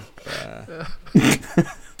stream. Yeah.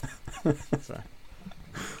 So.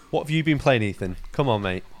 What have you been playing, Ethan? Come on,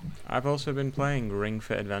 mate. I've also been playing Ring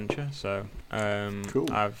Fit Adventure, so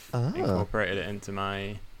Cool. I've incorporated it into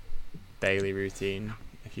my daily routine,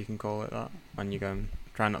 if you can call it that. When you go,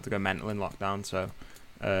 try not to go mental in lockdown, so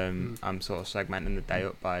I'm sort of segmenting the day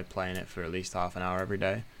up by playing it for at least half an hour every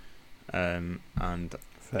day, and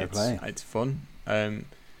Fair play. it's fun.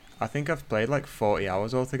 I think I've played like 40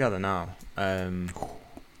 hours altogether now,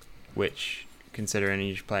 which, considering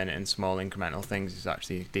you're just playing it in small incremental things, is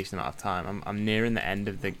actually a decent amount of time. I'm nearing the end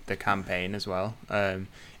of the campaign as well.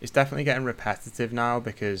 It's definitely getting repetitive now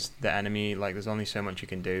because the enemy, like, there's only so much you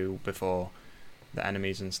can do before the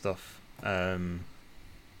enemies and stuff are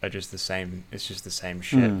just the same. It's just the same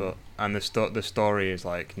shit. But the story is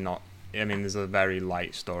like not. I mean, there's a very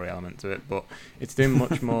light story element to it, but it's doing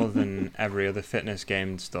much more than every other fitness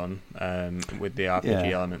game's done, with the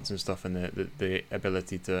RPG elements and stuff, and the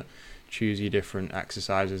ability to choose your different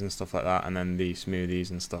exercises and stuff like that, and then the smoothies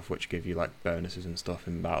and stuff which give you like bonuses and stuff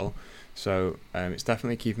in battle. So it's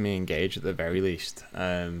definitely keeping me engaged at the very least.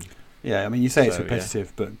 Yeah, I mean, you say it's So,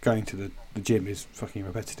 repetitive, but going to the gym is fucking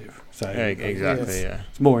repetitive. So Exactly, yeah.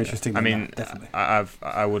 it's more interesting. I Than mean, that, definitely.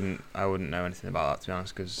 I wouldn't know anything about that, to be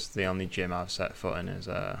honest, because the only gym I've set foot in is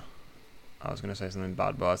I was gonna say something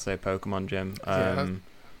bad, but I'd say Pokemon gym.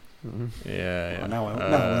 Yeah. Well, now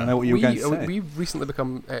I know what you were going to say. We've recently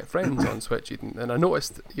become friends on Switch, Eden, and I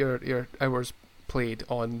noticed your hours played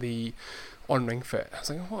on Ring Fit. I was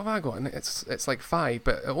like, what have I got? And it's like 5,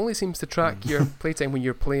 but it only seems to track your playtime when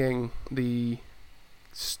you're playing the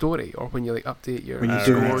story or when you like update your When you're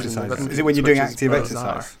doing scores and exercise. the Is it when you're doing which is active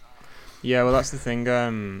bizarre. exercise? Yeah, well, that's the thing.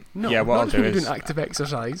 No, yeah, what not I'll do when you're is doing active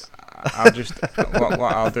exercise. I'll just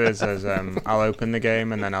what I'll do is I'll open the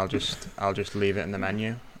game and then I'll just leave it in the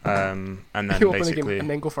menu, and then You open the game basically and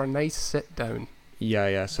then go for a nice sit down.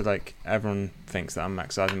 yeah. So like everyone thinks that I'm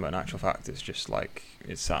exercising, but in actual fact, it's just like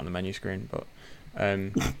it's sat on the menu screen. But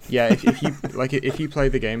yeah, if you play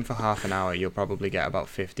the game for half an hour, you'll probably get about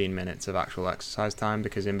 15 minutes of actual exercise time,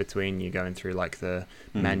 because in between you're going through like the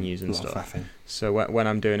menus and stuff. So when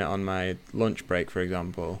I'm doing it on my lunch break, for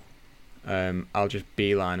example, I'll just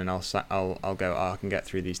beeline and I'll go, I can get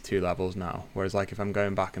through these 2 levels now. Whereas like if I'm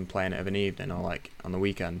going back and playing it of an evening or like on the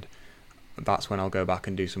weekend, that's when I'll go back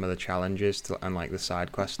and do some of the challenges and like the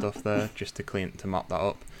side quest stuff there, just to mop that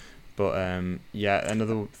up. But yeah,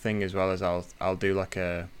 another thing as well is I'll do like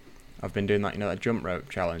I've been doing like, you know, that jump rope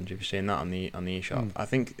challenge. Have you seen that on the eShop? I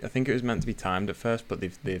think it was meant to be timed at first, but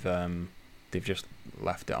they've just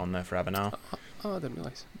left it on there forever now. Oh, I didn't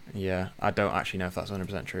realise. Yeah, I don't actually know if that's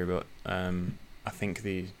 100% true, but I think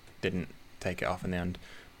they didn't take it off in the end.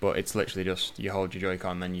 But it's literally just you hold your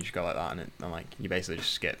Joy-Con, then you just go like that, and like you basically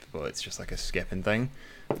just skip, but it's just like a skipping thing.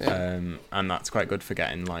 Yeah. And that's quite good for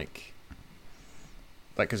getting like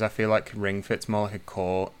because I feel like Ring Fit's more like a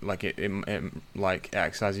core, like it like it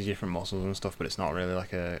exercises different muscles and stuff, but it's not really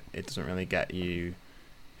like it doesn't really get you.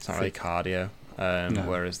 It's not really cardio. No.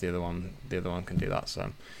 Whereas the other one can do that.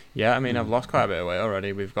 So yeah, I mean, I've lost quite a bit of weight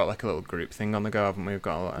already. We've got like a little group thing on the go, haven't we? We've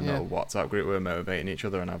got a little WhatsApp group where we're motivating each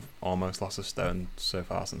other, and I've almost lost a stone so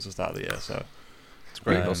far since the start of the year. So It's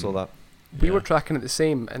great. I saw that. We were tracking it the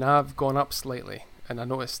same, and I've gone up slightly, and I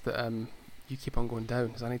noticed that you keep on going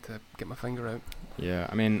down, so I need to get my finger out. Yeah,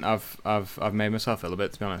 I mean, I've made myself ill a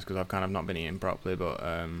bit, to be honest, because I've kind of not been eating properly, but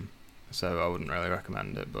so I wouldn't really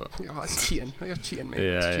recommend it. But Oh, that's cheating. You're cheating, mate.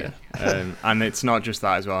 yeah. And it's not just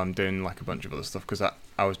that as well. I'm doing like a bunch of other stuff because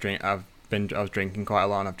I was drinking quite a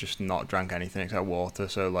lot, and I've just not drank anything except water.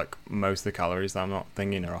 So like most of the calories that I'm not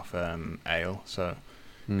thinking are off ale. So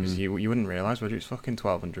because you wouldn't realise, would you? It's fucking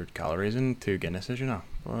 1,200 calories in 2 Guinnesses, you know.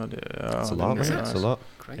 That's a lot, mate. That's a lot.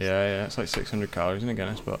 Christ. Yeah, it's like 600 calories in a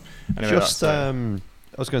Guinness. But anyway, Just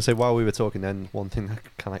I was going to say, while we were talking then, one thing that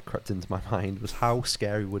kind of crept into my mind was how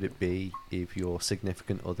scary would it be if your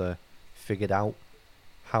significant other figured out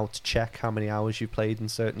how to check how many hours you played in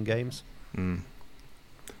certain games?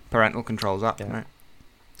 Parental controls app, Yeah. mate.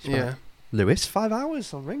 Yeah. Lewis, 5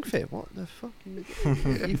 hours on Ring Fit? What the fuck?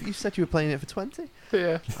 You said you were playing it for 20?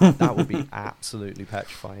 Yeah. That would be absolutely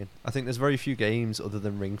petrifying. I think there's very few games other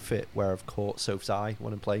than Ring Fit where I've caught Soph's eye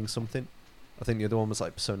when I'm playing something. I think the other one was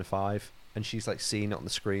like Persona 5, and she's like seeing it on the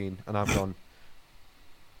screen, and I've gone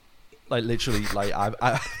like literally like I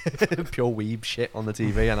pure weeb shit on the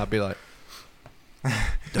TV, and I'd be like,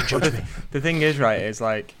 don't judge me. The thing is, right, is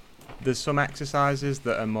like there's some exercises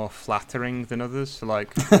that are more flattering than others. So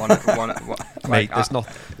like Mate,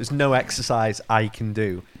 there's no exercise I can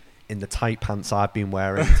do in the tight pants I've been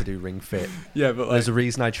wearing to do Ring Fit. Yeah, but There's a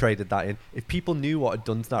reason I traded that in. If people knew what I'd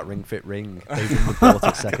done to that Ring Fit ring, they wouldn't have bought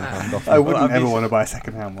it second hand off me. I wouldn't ever want to buy a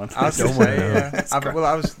second hand one. I was going to say, yeah.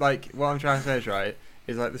 I was like, what I'm trying to say is right.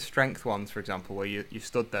 Is like the strength ones, for example, where you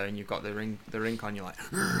stood there and you've got the ring on, you're like,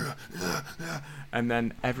 and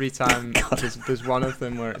then every time there's one of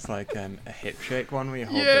them where it's like a hip shake one where you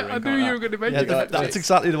hold the ring. I knew you were going to mention that. That's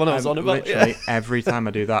exactly the one I was on about. Literally every time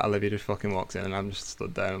I do that, Olivia just fucking walks in and I'm just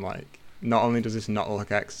stood there and I'm like, not only does this not look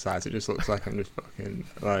like exercise, it just looks like I'm just fucking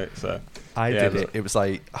like so. I did it. It was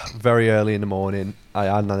like very early in the morning. I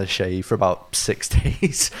hadn't had a shave for about 6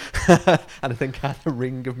 days, and I think I had a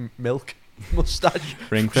ring of milk. Mustache,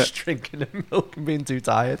 Ring Fit, drinking milk and being too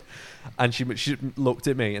tired, and she looked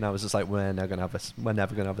at me and I was just like, we're never gonna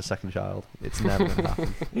have a second child. It's never gonna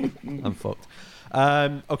happen. I'm fucked.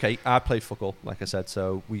 Okay, I played fuck all, like I said,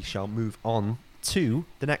 so we shall move on to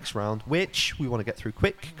the next round, which we want to get through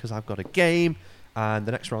quick because I've got a game, and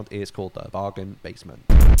the next round is called the Bargain Basement.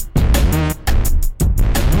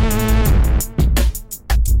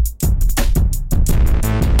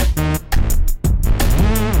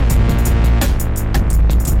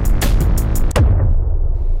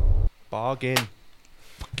 Bargain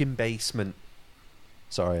fucking basement.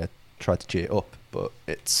 Sorry, I tried to cheer it up, but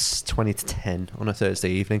it's 20 to 10 on a Thursday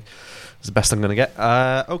evening. It's the best I'm going to get.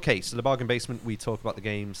 Okay, so the Bargain Basement, we talk about the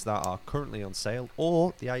games that are currently on sale,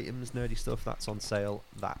 or the items, nerdy stuff that's on sale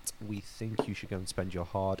that we think you should go and spend your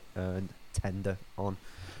hard-earned tender on.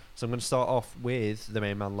 So I'm going to start off with the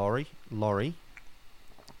main man, Laurie. Laurie,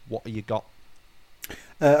 what have you got?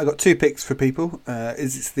 I got 2 picks for people.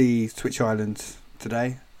 It's the Switch Island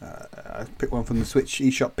today. I picked one from the Switch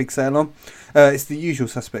eShop big sale on. It's the usual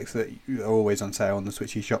suspects that are always on sale on the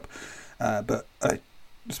Switch eShop. But I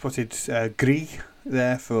spotted Gris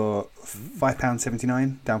there for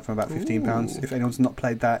 £5.79, down from about £15. If anyone's not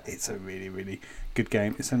played that, it's a really, really good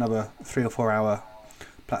game. It's another 3 or 4 hour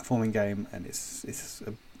platforming game, and it's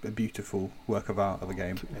a beautiful work of art of a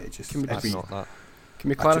game. It just Can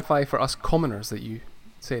we clarify for us commoners that you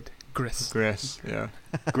said Gris? Gris, yeah.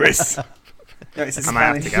 Gris. No, it's a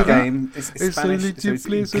Spanish game. It's Spanish. So it's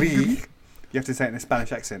Gris. You have to say it in a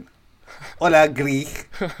Spanish accent. Hola, Gris.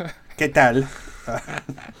 ¿Qué tal?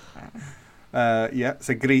 Yeah,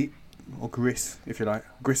 so Gris, or Gris, if you like.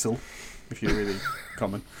 Gristle, if you're really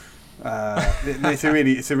common. It's a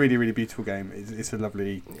really, really beautiful game. It's a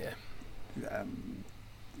lovely.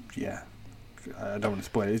 Yeah. I don't want to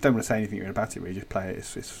spoil it. I don't want to say anything about it. Really, just play it.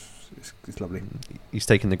 It's lovely. He's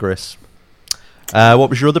taking the Gris.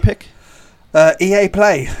 What was your other pick? EA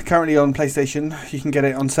Play, currently on PlayStation. You can get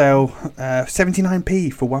it on sale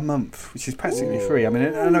 79p for 1 month, which is practically free. I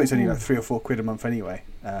mean, I know it's only like £3 or £4 a month anyway.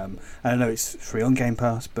 And I know it's free on Game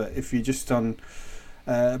Pass, but if you're just on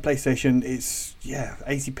PlayStation, it's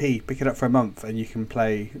 80p. Pick it up for a month and you can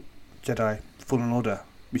play Jedi Fallen Order,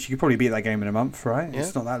 which you could probably beat that game in a month, right? Yeah.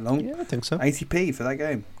 It's not that long. Yeah, I think so. 80p for that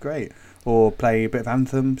game, great. Or play a bit of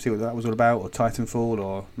Anthem, see what that was all about, or Titanfall,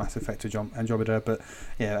 or Mass Effect Andromeda. But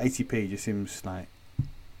yeah, 80p just seems like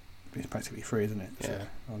it's practically free, isn't it? Yeah. So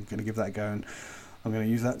I'm going to give that a go, and I'm going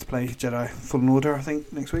to use that to play Jedi Fallen Order, I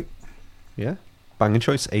think, next week. Yeah. Banging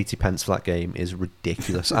choice. 80p for that game is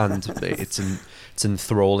ridiculous, and it's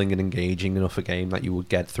enthralling and engaging enough a game that you would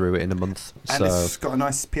get through it in a month. And it's got a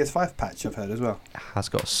nice PS5 patch, I've heard as well. It has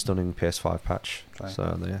got a stunning PS5 patch,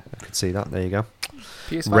 so yeah, I could see that. There you go.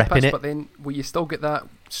 PS5 patch, but then will you still get that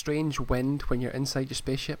strange wind when you're inside your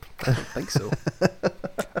spaceship? I don't think so.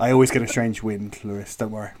 I always get a strange wind, Lewis.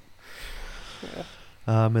 Don't worry.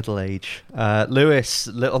 Middle age. Lewis,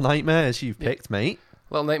 Little Nightmares you've picked, mate.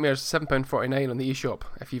 Little Nightmares, £7.49 on the eShop.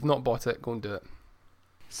 If you've not bought it, go and do it.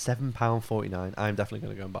 £7.49. I'm definitely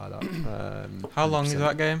going to go and buy that. How long is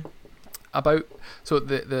that game? So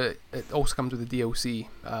it also comes with the DLC.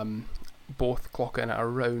 Both clocking at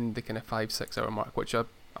around the kind of 5-6 hour mark, which I'm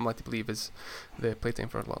led to believe is the playtime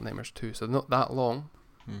for Little Nightmares 2. So not that long.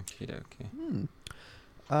 Okay.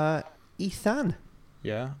 Ethan.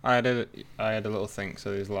 Yeah, I had a little think.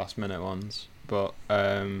 So these last minute ones, but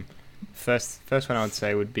first one I would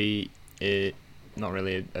say would be not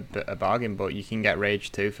really a bargain, but you can get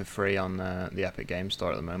Rage 2 for free on the Epic Games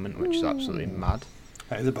Store at the moment, which is absolutely mad.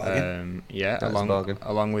 That is a bargain.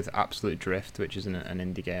 Along with Absolute Drift, which is an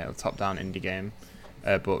indie game, a top-down indie game.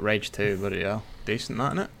 But Rage 2, bloody hell, decent,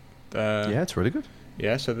 that, isn't it? Yeah, it's really good.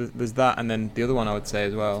 Yeah, so there's that, and then the other one I would say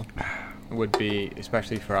as well would be,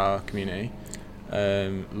 especially for our community,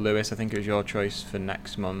 Lewis, I think it was your choice for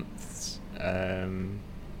next month's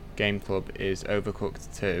Game Club is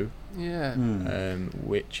Overcooked 2, Yeah.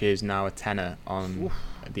 which is now a tenner on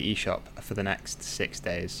the eShop for the next 6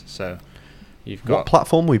 days. So you've got... What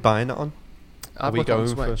platform are we buying it on? I've we got on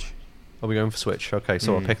going for- Switch. Are we going for Switch? Okay,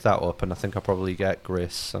 so I'll pick that up, and I think I'll probably get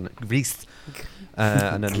Gris and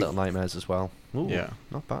then Little Nightmares as well. Ooh, Yeah.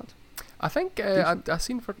 not bad. I think I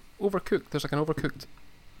seen for Overcooked. There's like an Overcooked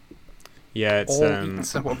Yeah, it's all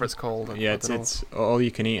eats or whatever it's called. yeah, I don't know. it's all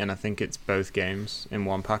you can eat, and I think it's both games in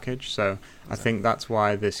one package. So I think that's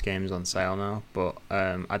why this game's on sale now. But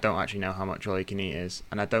I don't actually know how much all you can eat is,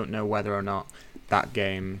 and I don't know whether or not that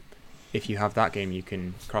game, if you have that game, you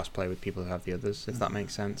can cross-play with people who have the others, if that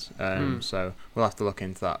makes sense. So we'll have to look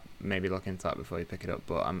into that. Maybe look into that before you pick it up.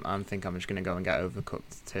 But I'm just gonna go and get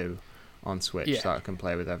Overcooked 2 on Switch so I can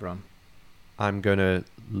play with everyone. I'm going to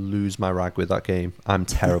lose my rag with that game. I'm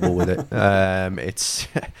terrible with it. It's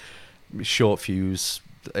short fuse,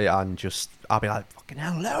 and just I'll be like, fucking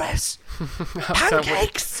hell, Lewis!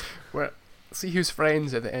 Pancakes! Well, see who's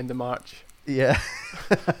friends at the end of March. Yeah.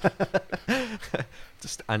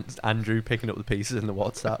 Just Andrew picking up the pieces in the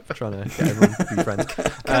WhatsApp, trying to get everyone to be friends.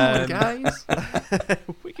 Come on, guys.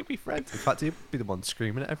 We can be friends. In fact, he'd be the one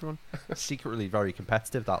screaming at everyone. Secretly very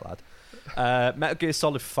competitive, that lad. Metal Gear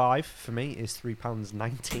Solid 5 for me is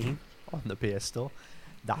 £3.19 on the PS Store.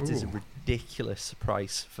 That is a ridiculous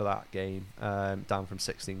price for that game, down from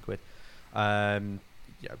 16 quid.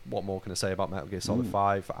 Yeah, what more can I say about Metal Gear Solid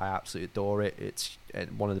 5? I absolutely adore it. It's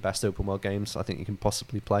one of the best open world games I think you can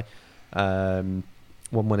possibly play.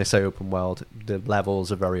 When I say open world, the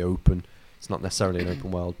levels are very open. It's not necessarily an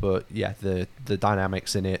open world, but yeah, the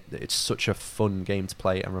dynamics in it, it's such a fun game to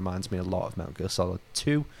play and reminds me a lot of Metal Gear Solid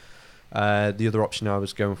 2. The other option I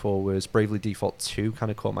was going for was Bravely Default 2,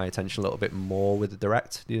 kind of caught my attention a little bit more with the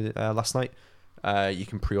Direct last night. You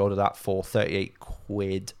can pre-order that for 38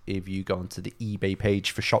 quid if you go onto the eBay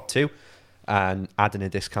page for Shop 2 and add in a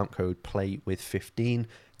discount code PLAY-WITH15.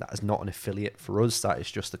 That is not an affiliate for us, that is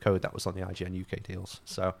just the code that was on the IGN UK deals.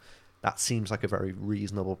 So that seems like a very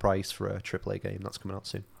reasonable price for a AAA game that's coming out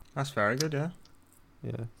soon. That's very good, yeah.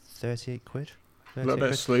 Yeah, 38 quid. A little bit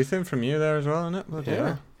of sleuthing from you there as well, isn't it? Bloody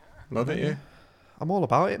hell. Love it, you. I'm all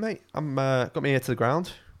about it, mate. I'm got me ear to the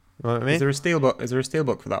ground. You know what I mean? Is there a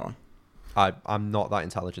steelbook for that one? I'm not that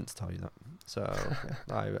intelligent to tell you that. So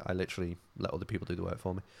I literally let other people do the work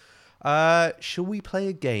for me. Shall we play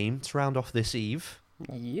a game to round off this eve?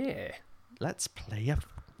 Yeah. Let's play a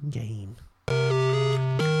game.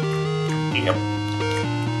 Yep.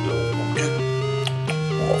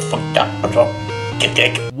 Oh, fuck that. I'm wrong. Get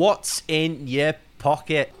dick. What's in your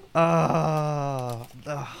pocket?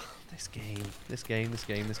 This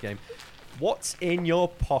game. What's in your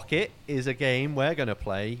pocket is a game we're going to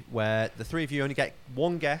play where the three of you only get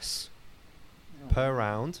one guess per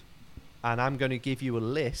round, and I'm going to give you a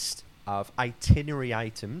list of itinerary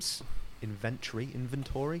items, inventory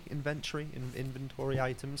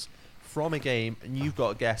items from a game, and you've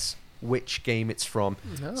got to guess which game it's from.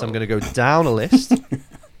 No. So I'm going to go down a list.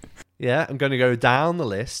 Yeah, I'm going to go down the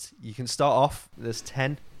list. You can start off. There's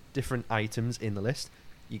 10 different items in the list.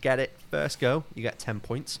 You get it first go, you get 10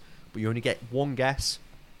 points, but you only get one guess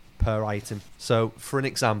per item. So, for an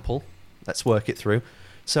example, let's work it through.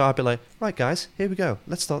 So I'd be like, right guys, here we go.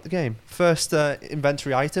 Let's start the game. First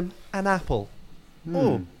inventory item, an apple.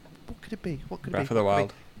 Oh, what could it be? Breath of the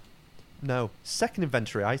Wild. No. Second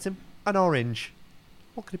inventory item, an orange.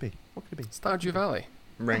 What could it be? Stardew Valley.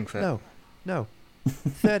 Ring Fit. No.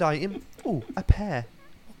 Third item, a pear.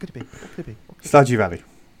 What could it be? Stardew Valley.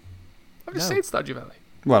 I've just No. said Stardew Valley.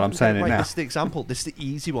 Well, I'm saying it right, now. This is the example. This is the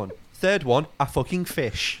easy one. Third one, a fucking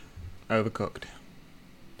fish. Overcooked.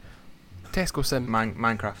 Tesco Sim.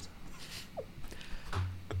 Minecraft.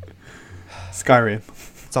 Skyrim.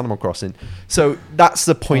 It's Animal Crossing. So that's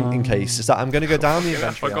the point in case, is that I'm going to go down the I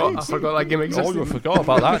inventory. forgot that game existed. Oh, you forgot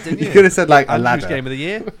about that, didn't you? You could have said like a Andrew's ladder. game of the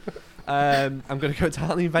year. I'm going to go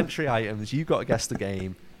down the inventory items. You've got to guess the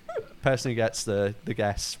game. Person who gets the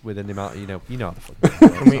guess within the amount, you know how the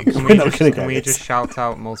fuck. Can we just shout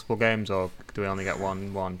out multiple games, or do we only get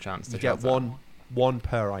one chance to You shout get out? one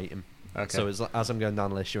per item. Okay. So as I'm going down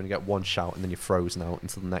the list, you only get one shout, and then you're frozen out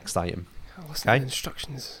until the next item. Listen to the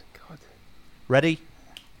instructions. God. Ready?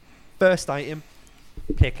 First item,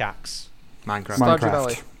 pickaxe. Minecraft. Stardew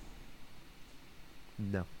Valley.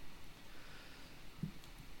 No.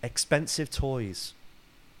 Expensive toys.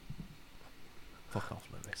 Fuck off,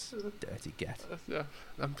 Lewis. Dirty get. Yeah,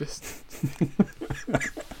 I'm just.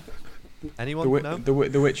 Anyone? No?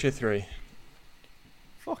 The Witcher 3.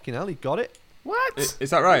 Fucking hell, he got it. What? Is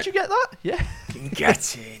that right? Did you get that? Yeah.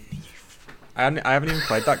 Get in. I haven't even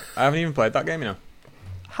played that. I haven't even played that game, you know.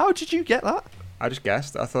 How did you get that? I just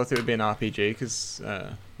guessed. I thought it would be an RPG because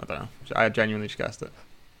I don't know. I genuinely just guessed it.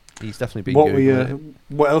 He's definitely been What were Googling it.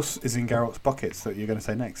 what else is in Garrott's buckets that you're going to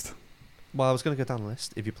say next? Well, I was going to go down the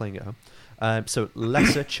list if you're playing at home. So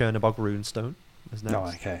Lesser Chernobog Runestone is next. Oh,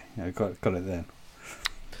 okay. Yeah, got it then.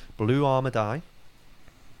 Blue Armor Die.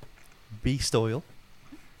 Beast Oil.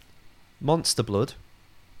 Monster Blood.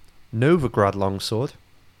 Novigrad Longsword.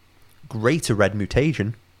 Greater Red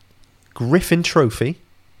Mutation. Griffin Trophy.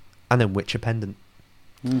 And then Witcher Pendant.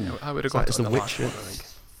 I would have So got that is it the on the last Witcher. one, I think.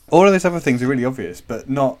 All of those other things are really obvious, but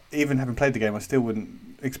not even having played the game, I still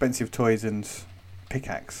wouldn't. Expensive toys and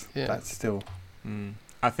pickaxe. Yeah. That's still.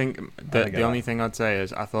 I think get the only that. thing I'd say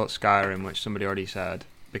is I thought Skyrim, which somebody already said,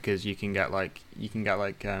 because you can get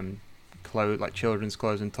clothes, like children's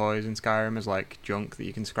clothes and toys in Skyrim as like junk that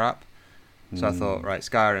you can scrap. So I thought, right,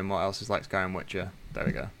 Skyrim. What else is like Skyrim? Witcher. There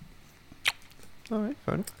we go. All right,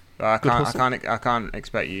 fair enough. But Good I hustle. can't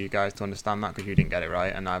expect you guys to understand that because you didn't get it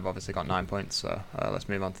right, and I've obviously got 9 points. So let's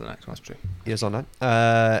move on to the next one. That's true. Here's on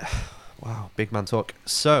that. Wow, big man talk.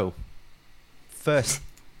 So, first,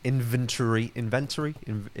 inventory,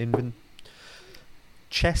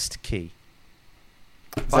 chest key.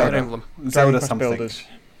 Fire Zelda. Emblem. Zelda Cross something. Builders.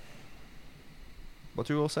 What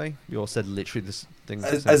do you all say? You all said literally this thing.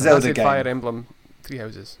 A the same Zelda time. I said game. Fire Emblem Three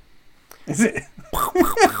Houses. Is it?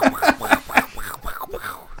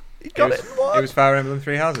 You got it. What? It was Fire Emblem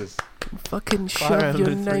Three Houses. Fucking Fire shove your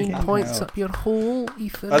Emblem 3 9 points hell. up your hole,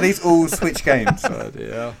 Ethan. Are these all Switch games? Oh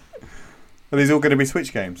dear. Are these all going to be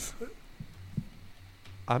Switch games?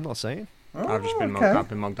 I'm not saying. I've just been okay. I've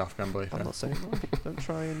been mugged off, can't believe I'm it. not saying. Don't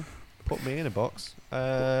try and put me in a box.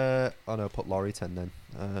 Oh no, put Laurie 10 then.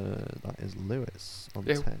 That is Lewis on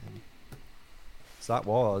Ew. 10. So that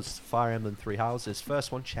was Fire Emblem Three Houses.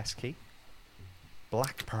 First one, chest key.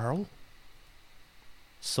 Black Pearl.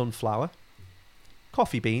 Sunflower.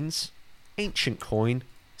 Coffee beans. Ancient coin.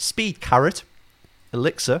 Speed carrot.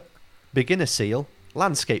 Elixir. Beginner seal.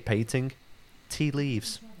 Landscape painting. Tea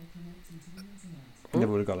leaves.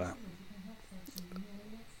 Never would have got that.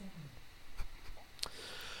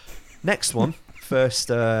 Next one.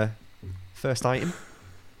 First item.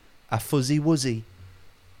 A fuzzy wuzzy.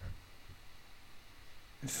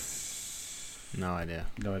 No idea.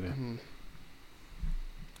 No idea. Mhm.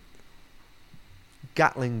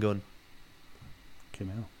 Gatling gun.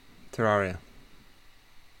 Kim Terraria.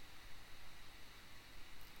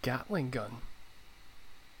 Gatling gun.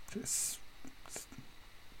 It's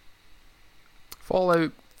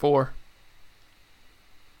Fallout 4.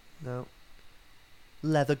 No.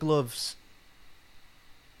 Leather gloves.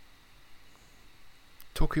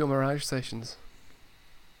 Tokyo Mirage Sessions.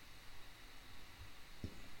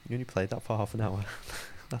 You only played that for half an hour.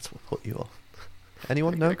 That's what put you off.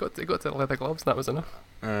 Anyone? I No? got to the leather gloves, and that was enough.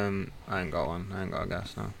 I ain't got one. I ain't got a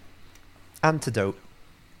guess now. Antidote.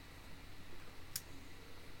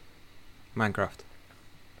 Minecraft.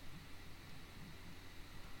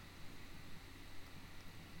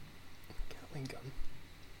 Gatling gun.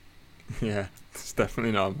 Yeah, it's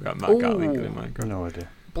definitely not got Matt Ooh. Gatling in Minecraft. no idea.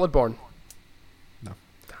 Bloodborne. No.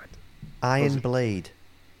 Damn it. Iron Fuzzy. blade.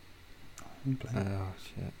 Oh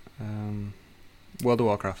shit. World of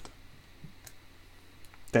Warcraft.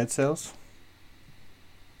 Dead Cells?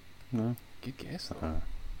 No. Good guess, though.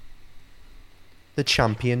 The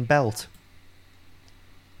champion belt.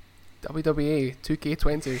 WWE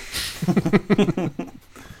 2K20.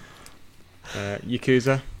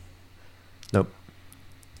 Yakuza. Nope.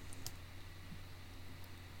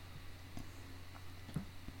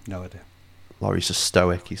 No idea. Laurie's just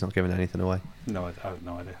stoic. He's not giving anything away. No idea. I have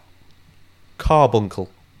no idea. Carbuncle.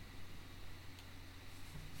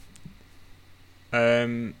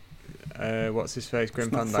 What's his face? Grim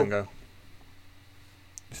It's not Fandango.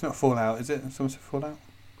 It's not Fallout, is it? Someone said Fallout?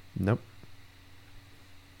 Nope.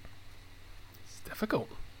 It's difficult.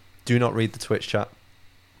 Do not read the Twitch chat.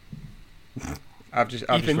 I've just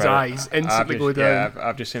Ethan's read it. eyes instantly go down. Yeah,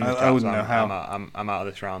 I've just seen the I chat. wouldn't So know how. I'm out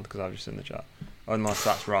of this round because I've just seen the chat. Unless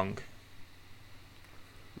that's wrong.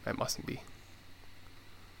 It mustn't be.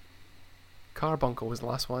 Carbuncle was the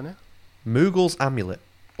last one, eh? Moogle's amulet.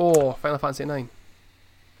 Oh, Final Fantasy 9.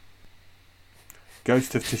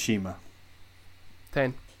 Ghost of Tsushima.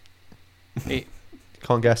 10. 8.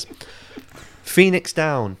 Can't guess. Phoenix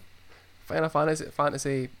down. Final Fantasy.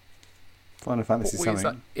 Final Fantasy What is that?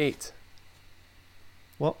 something. 8.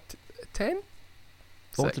 What? 10?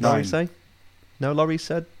 What Six. did Laurie 9. say? No, Laurie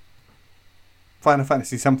said. Final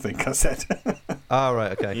Fantasy something, I said. Ah,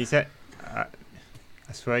 right, okay. You said. I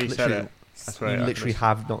swear you said Literally, it. I swear. you I literally just-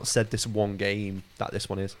 have not said this one game that this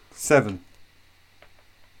one is. 7.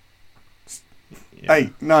 Yeah.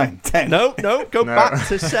 8, 9, 10. No, go No. back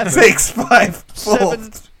to 7. 6, 5, 4.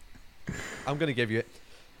 7. I'm going to give you it.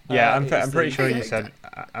 Yeah, I'm it's pretty the- sure you said.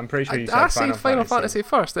 I'm pretty sure you I said say Final Fantasy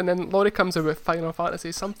first, and then Laurie comes in with Final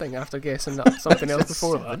Fantasy something after guessing that something else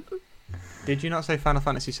before that. Did you not say Final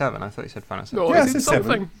Fantasy 7? I thought you said Final Fantasy. No, Yeah, I he said said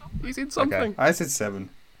something. He said something. I said 7.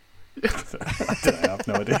 I don't know, I have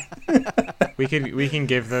no idea. We can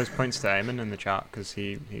give those points to Eamon in the chat because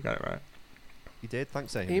he got it right. You did?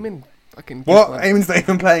 Thanks, Eamon. Eamon, fucking. What? goose Eamon's not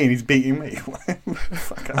even playing, he's beating me.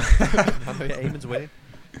 Fuck off. I know Eamon's winning.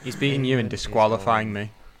 He's beating you and disqualifying me.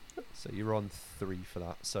 So you're on 3 for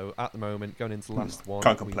that. So at the moment, going into the last one,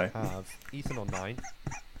 Can't we complain. have Ethan on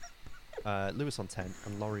 9, Lewis on 10,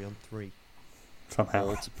 and Laurie on 3. Somehow.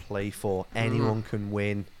 All to play for. Anyone can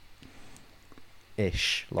win.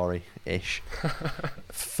 Ish, Laurie. Ish.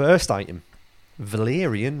 First item,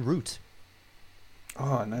 Valerian root.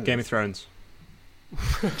 Oh, I know. Game of this. Thrones.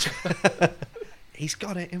 He's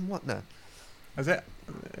got it in what now? Is it?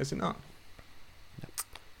 Is it not?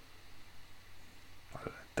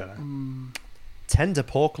 Don't know. Tender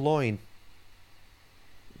pork loin.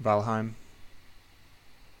 Valheim.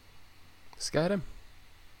 Skyrim.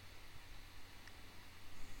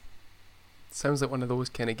 Sounds like one of those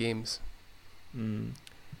kind of games.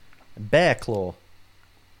 Bear claw.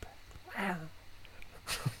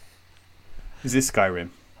 Is this Skyrim?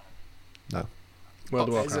 No. World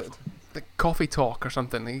of Is Warcraft. it like Coffee Talk or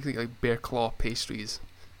something? Like bear claw pastries.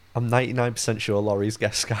 I'm 99% sure Laurie's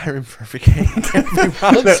guessed Skyrim for every game. Every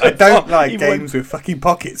round Look, so I don't far, like even when- games with fucking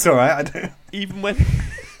pockets, alright? I don't. Even when,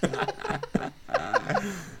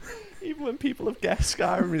 even when people have guessed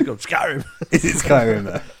Skyrim, he's gone Skyrim. Is it Skyrim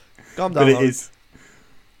though? Calm down. But it Laurie. is.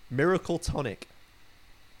 Miracle tonic.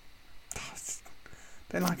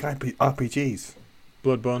 They're like RPGs.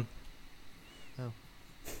 Bloodborne.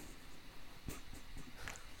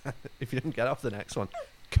 If you didn't get off the next one,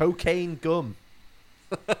 cocaine gum.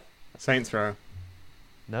 Saints Row.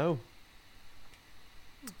 No.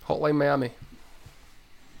 Hotline Miami.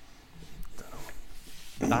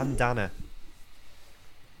 Bandana.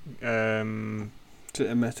 Is it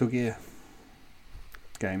a Metal Gear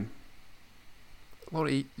game?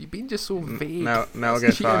 Laurie, you've been just so vague. Metal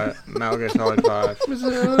Gear 5. Metal Gear Solid 5. Was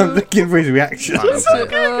I'm it, looking for his reaction. was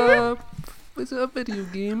it a video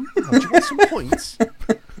game? Oh, do you want some points?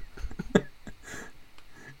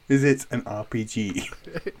 Is it an RPG?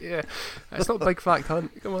 Yeah, it's not Big Fact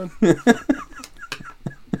Hunt. Come on.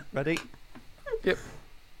 Ready? Yep.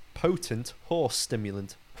 Potent horse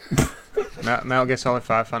stimulant. Metal Gear Solid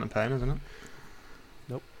 5 Phantom Pain, isn't it?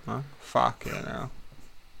 Nope. Oh, fuck yeah now.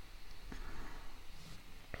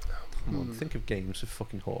 Come on, think of games with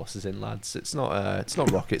fucking horses in, lads. It's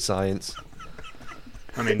not rocket science.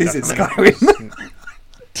 I mean, Is it definitely-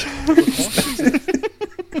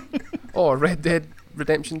 Oh, Red Dead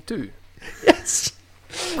Redemption 2. Yes.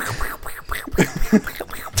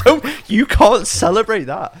 You can't celebrate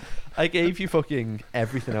that. I gave you fucking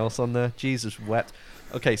everything else on there. Jesus wept.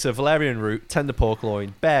 Okay, so Valerian root, tender pork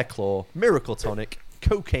loin, bear claw, miracle tonic,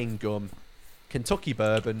 cocaine gum, Kentucky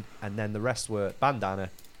bourbon, and then the rest were bandana,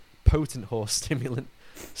 potent horse stimulant,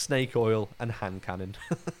 snake oil, and hand cannon.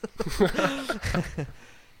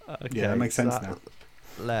 Yeah, that makes sense that now.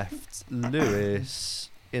 Left Lewis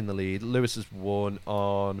in the lead. Lewis has won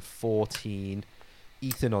on 14,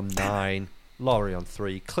 Ethan on 9, Laurie on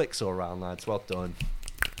 3. Clicks all round, lads. Well done.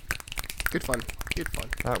 Good fun. Good fun.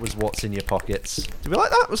 That was what's in your pockets. Did we like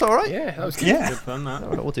that? Was that all right? Yeah, that was good. Yeah. Good fun, that. All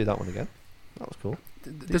right, we'll do that one again. That was cool.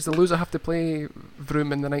 Does the loser have to play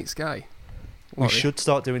Vroom in the Night Sky? We Laurie? should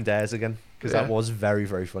start doing dares again because Yeah. that was very,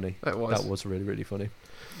 very funny. That was. That was really, really funny.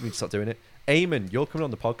 We need to start doing it. Eamon, you're coming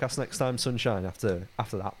on the podcast next time, Sunshine, after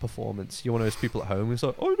that performance. You're one of those people at home who's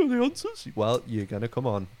like, I know the answers. Well, you're going to come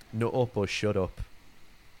on. Nut up or shut up.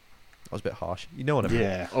 That was a bit harsh. You know what I mean?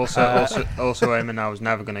 Yeah. Also, Eamon, I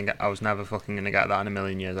was never fucking gonna get that in a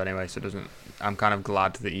million years anyway. So it doesn't. I'm kind of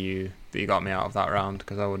glad that you got me out of that round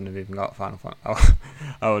because I wouldn't have even got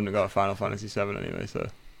I wouldn't have got Final Fantasy 7 anyway. So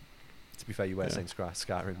To be fair, you weren't Yeah. saying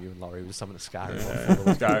Skyrim. You and Laurie were just having a Skyrim.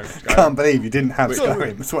 yeah, Skyrim. Can't believe you didn't have Wait.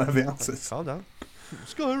 Skyrim. It's one of the answers. Calm down.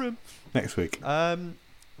 Skyrim. Next week.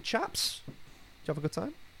 Chaps, did you have a good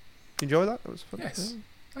time? Did you enjoy that? It was fun. Yes.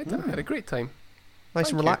 Yeah. I did. I had a great time. Nice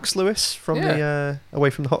Thank and you. relaxed, Lewis, from the away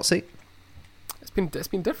from the hot seat. It's been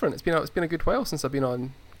different. It's been a good while since I've been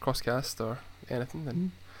on CrossCast or anything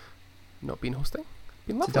and not been hosting. It's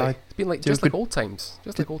been lovely. I It's been like do a just like good- old times.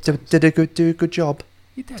 Just Did, like old did, times. did a good job.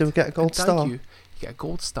 You did. Did we get a gold And star? Thank you. You get a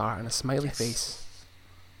gold star and a smiley face.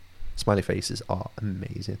 Smiley faces are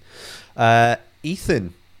amazing.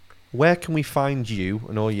 Ethan, where can we find you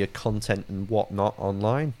and all your content and whatnot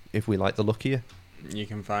online if we like the look of you? You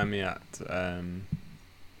can find me at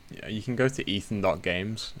yeah, you can go to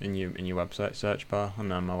ethan.games in your website search bar,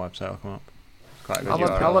 and then my website will come up. Quite a good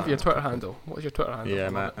I love URL. your Twitter handle. What is your Twitter handle? Yeah,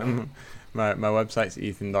 I love my website's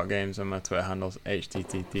ethan.games and my Twitter handle's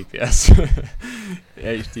https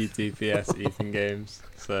https Ethan Games.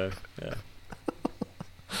 So yeah.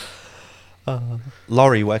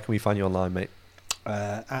 Laurie, where can we find you online, mate?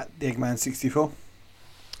 At the Eggman64.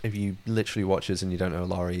 If you literally watch us and you don't know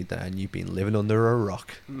Laurie, then you've been living under a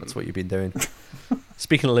rock. That's what you've been doing.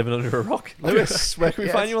 Speaking of living under a rock, Lewis, where can we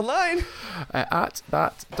find you online? At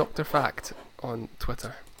that Dr. Fact on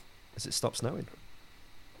Twitter. Has it stopped snowing?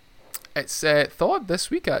 It's thawed this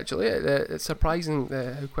week actually. It's surprising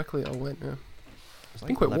how quickly it all went. Yeah. It's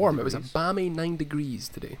been quite warm. It was a balmy 9 degrees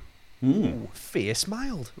today. Ooh, fierce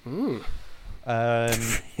mild.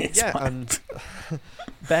 Yeah, and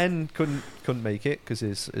Ben couldn't make it because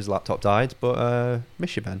his laptop died. But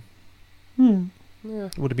miss you, Ben. Yeah.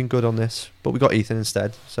 Would have been good on this, but we got Ethan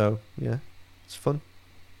instead. So yeah, it's fun.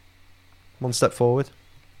 One step forward.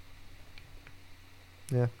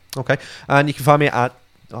 Yeah. Okay. And you can find me at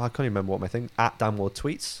I can't even remember what my thing at Download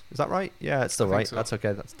Tweets. Is that right? Yeah, it's still right. So. That's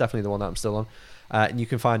okay. That's definitely the one that I'm still on. And you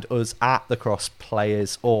can find us at the Cross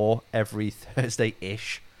Players or every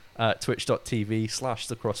Thursday-ish.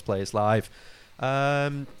 Twitch.tv/The Cross Players Live.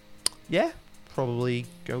 Yeah, probably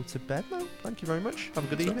go to bed now. Thank you very much. Have a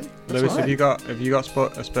good evening. Lewis, have you got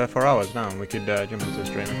a spare 4 hours now? And we could jump into a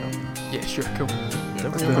stream or something. Yeah, sure, cool.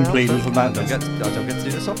 Complete little I don't get to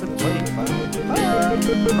do this often.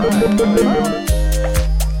 Bye.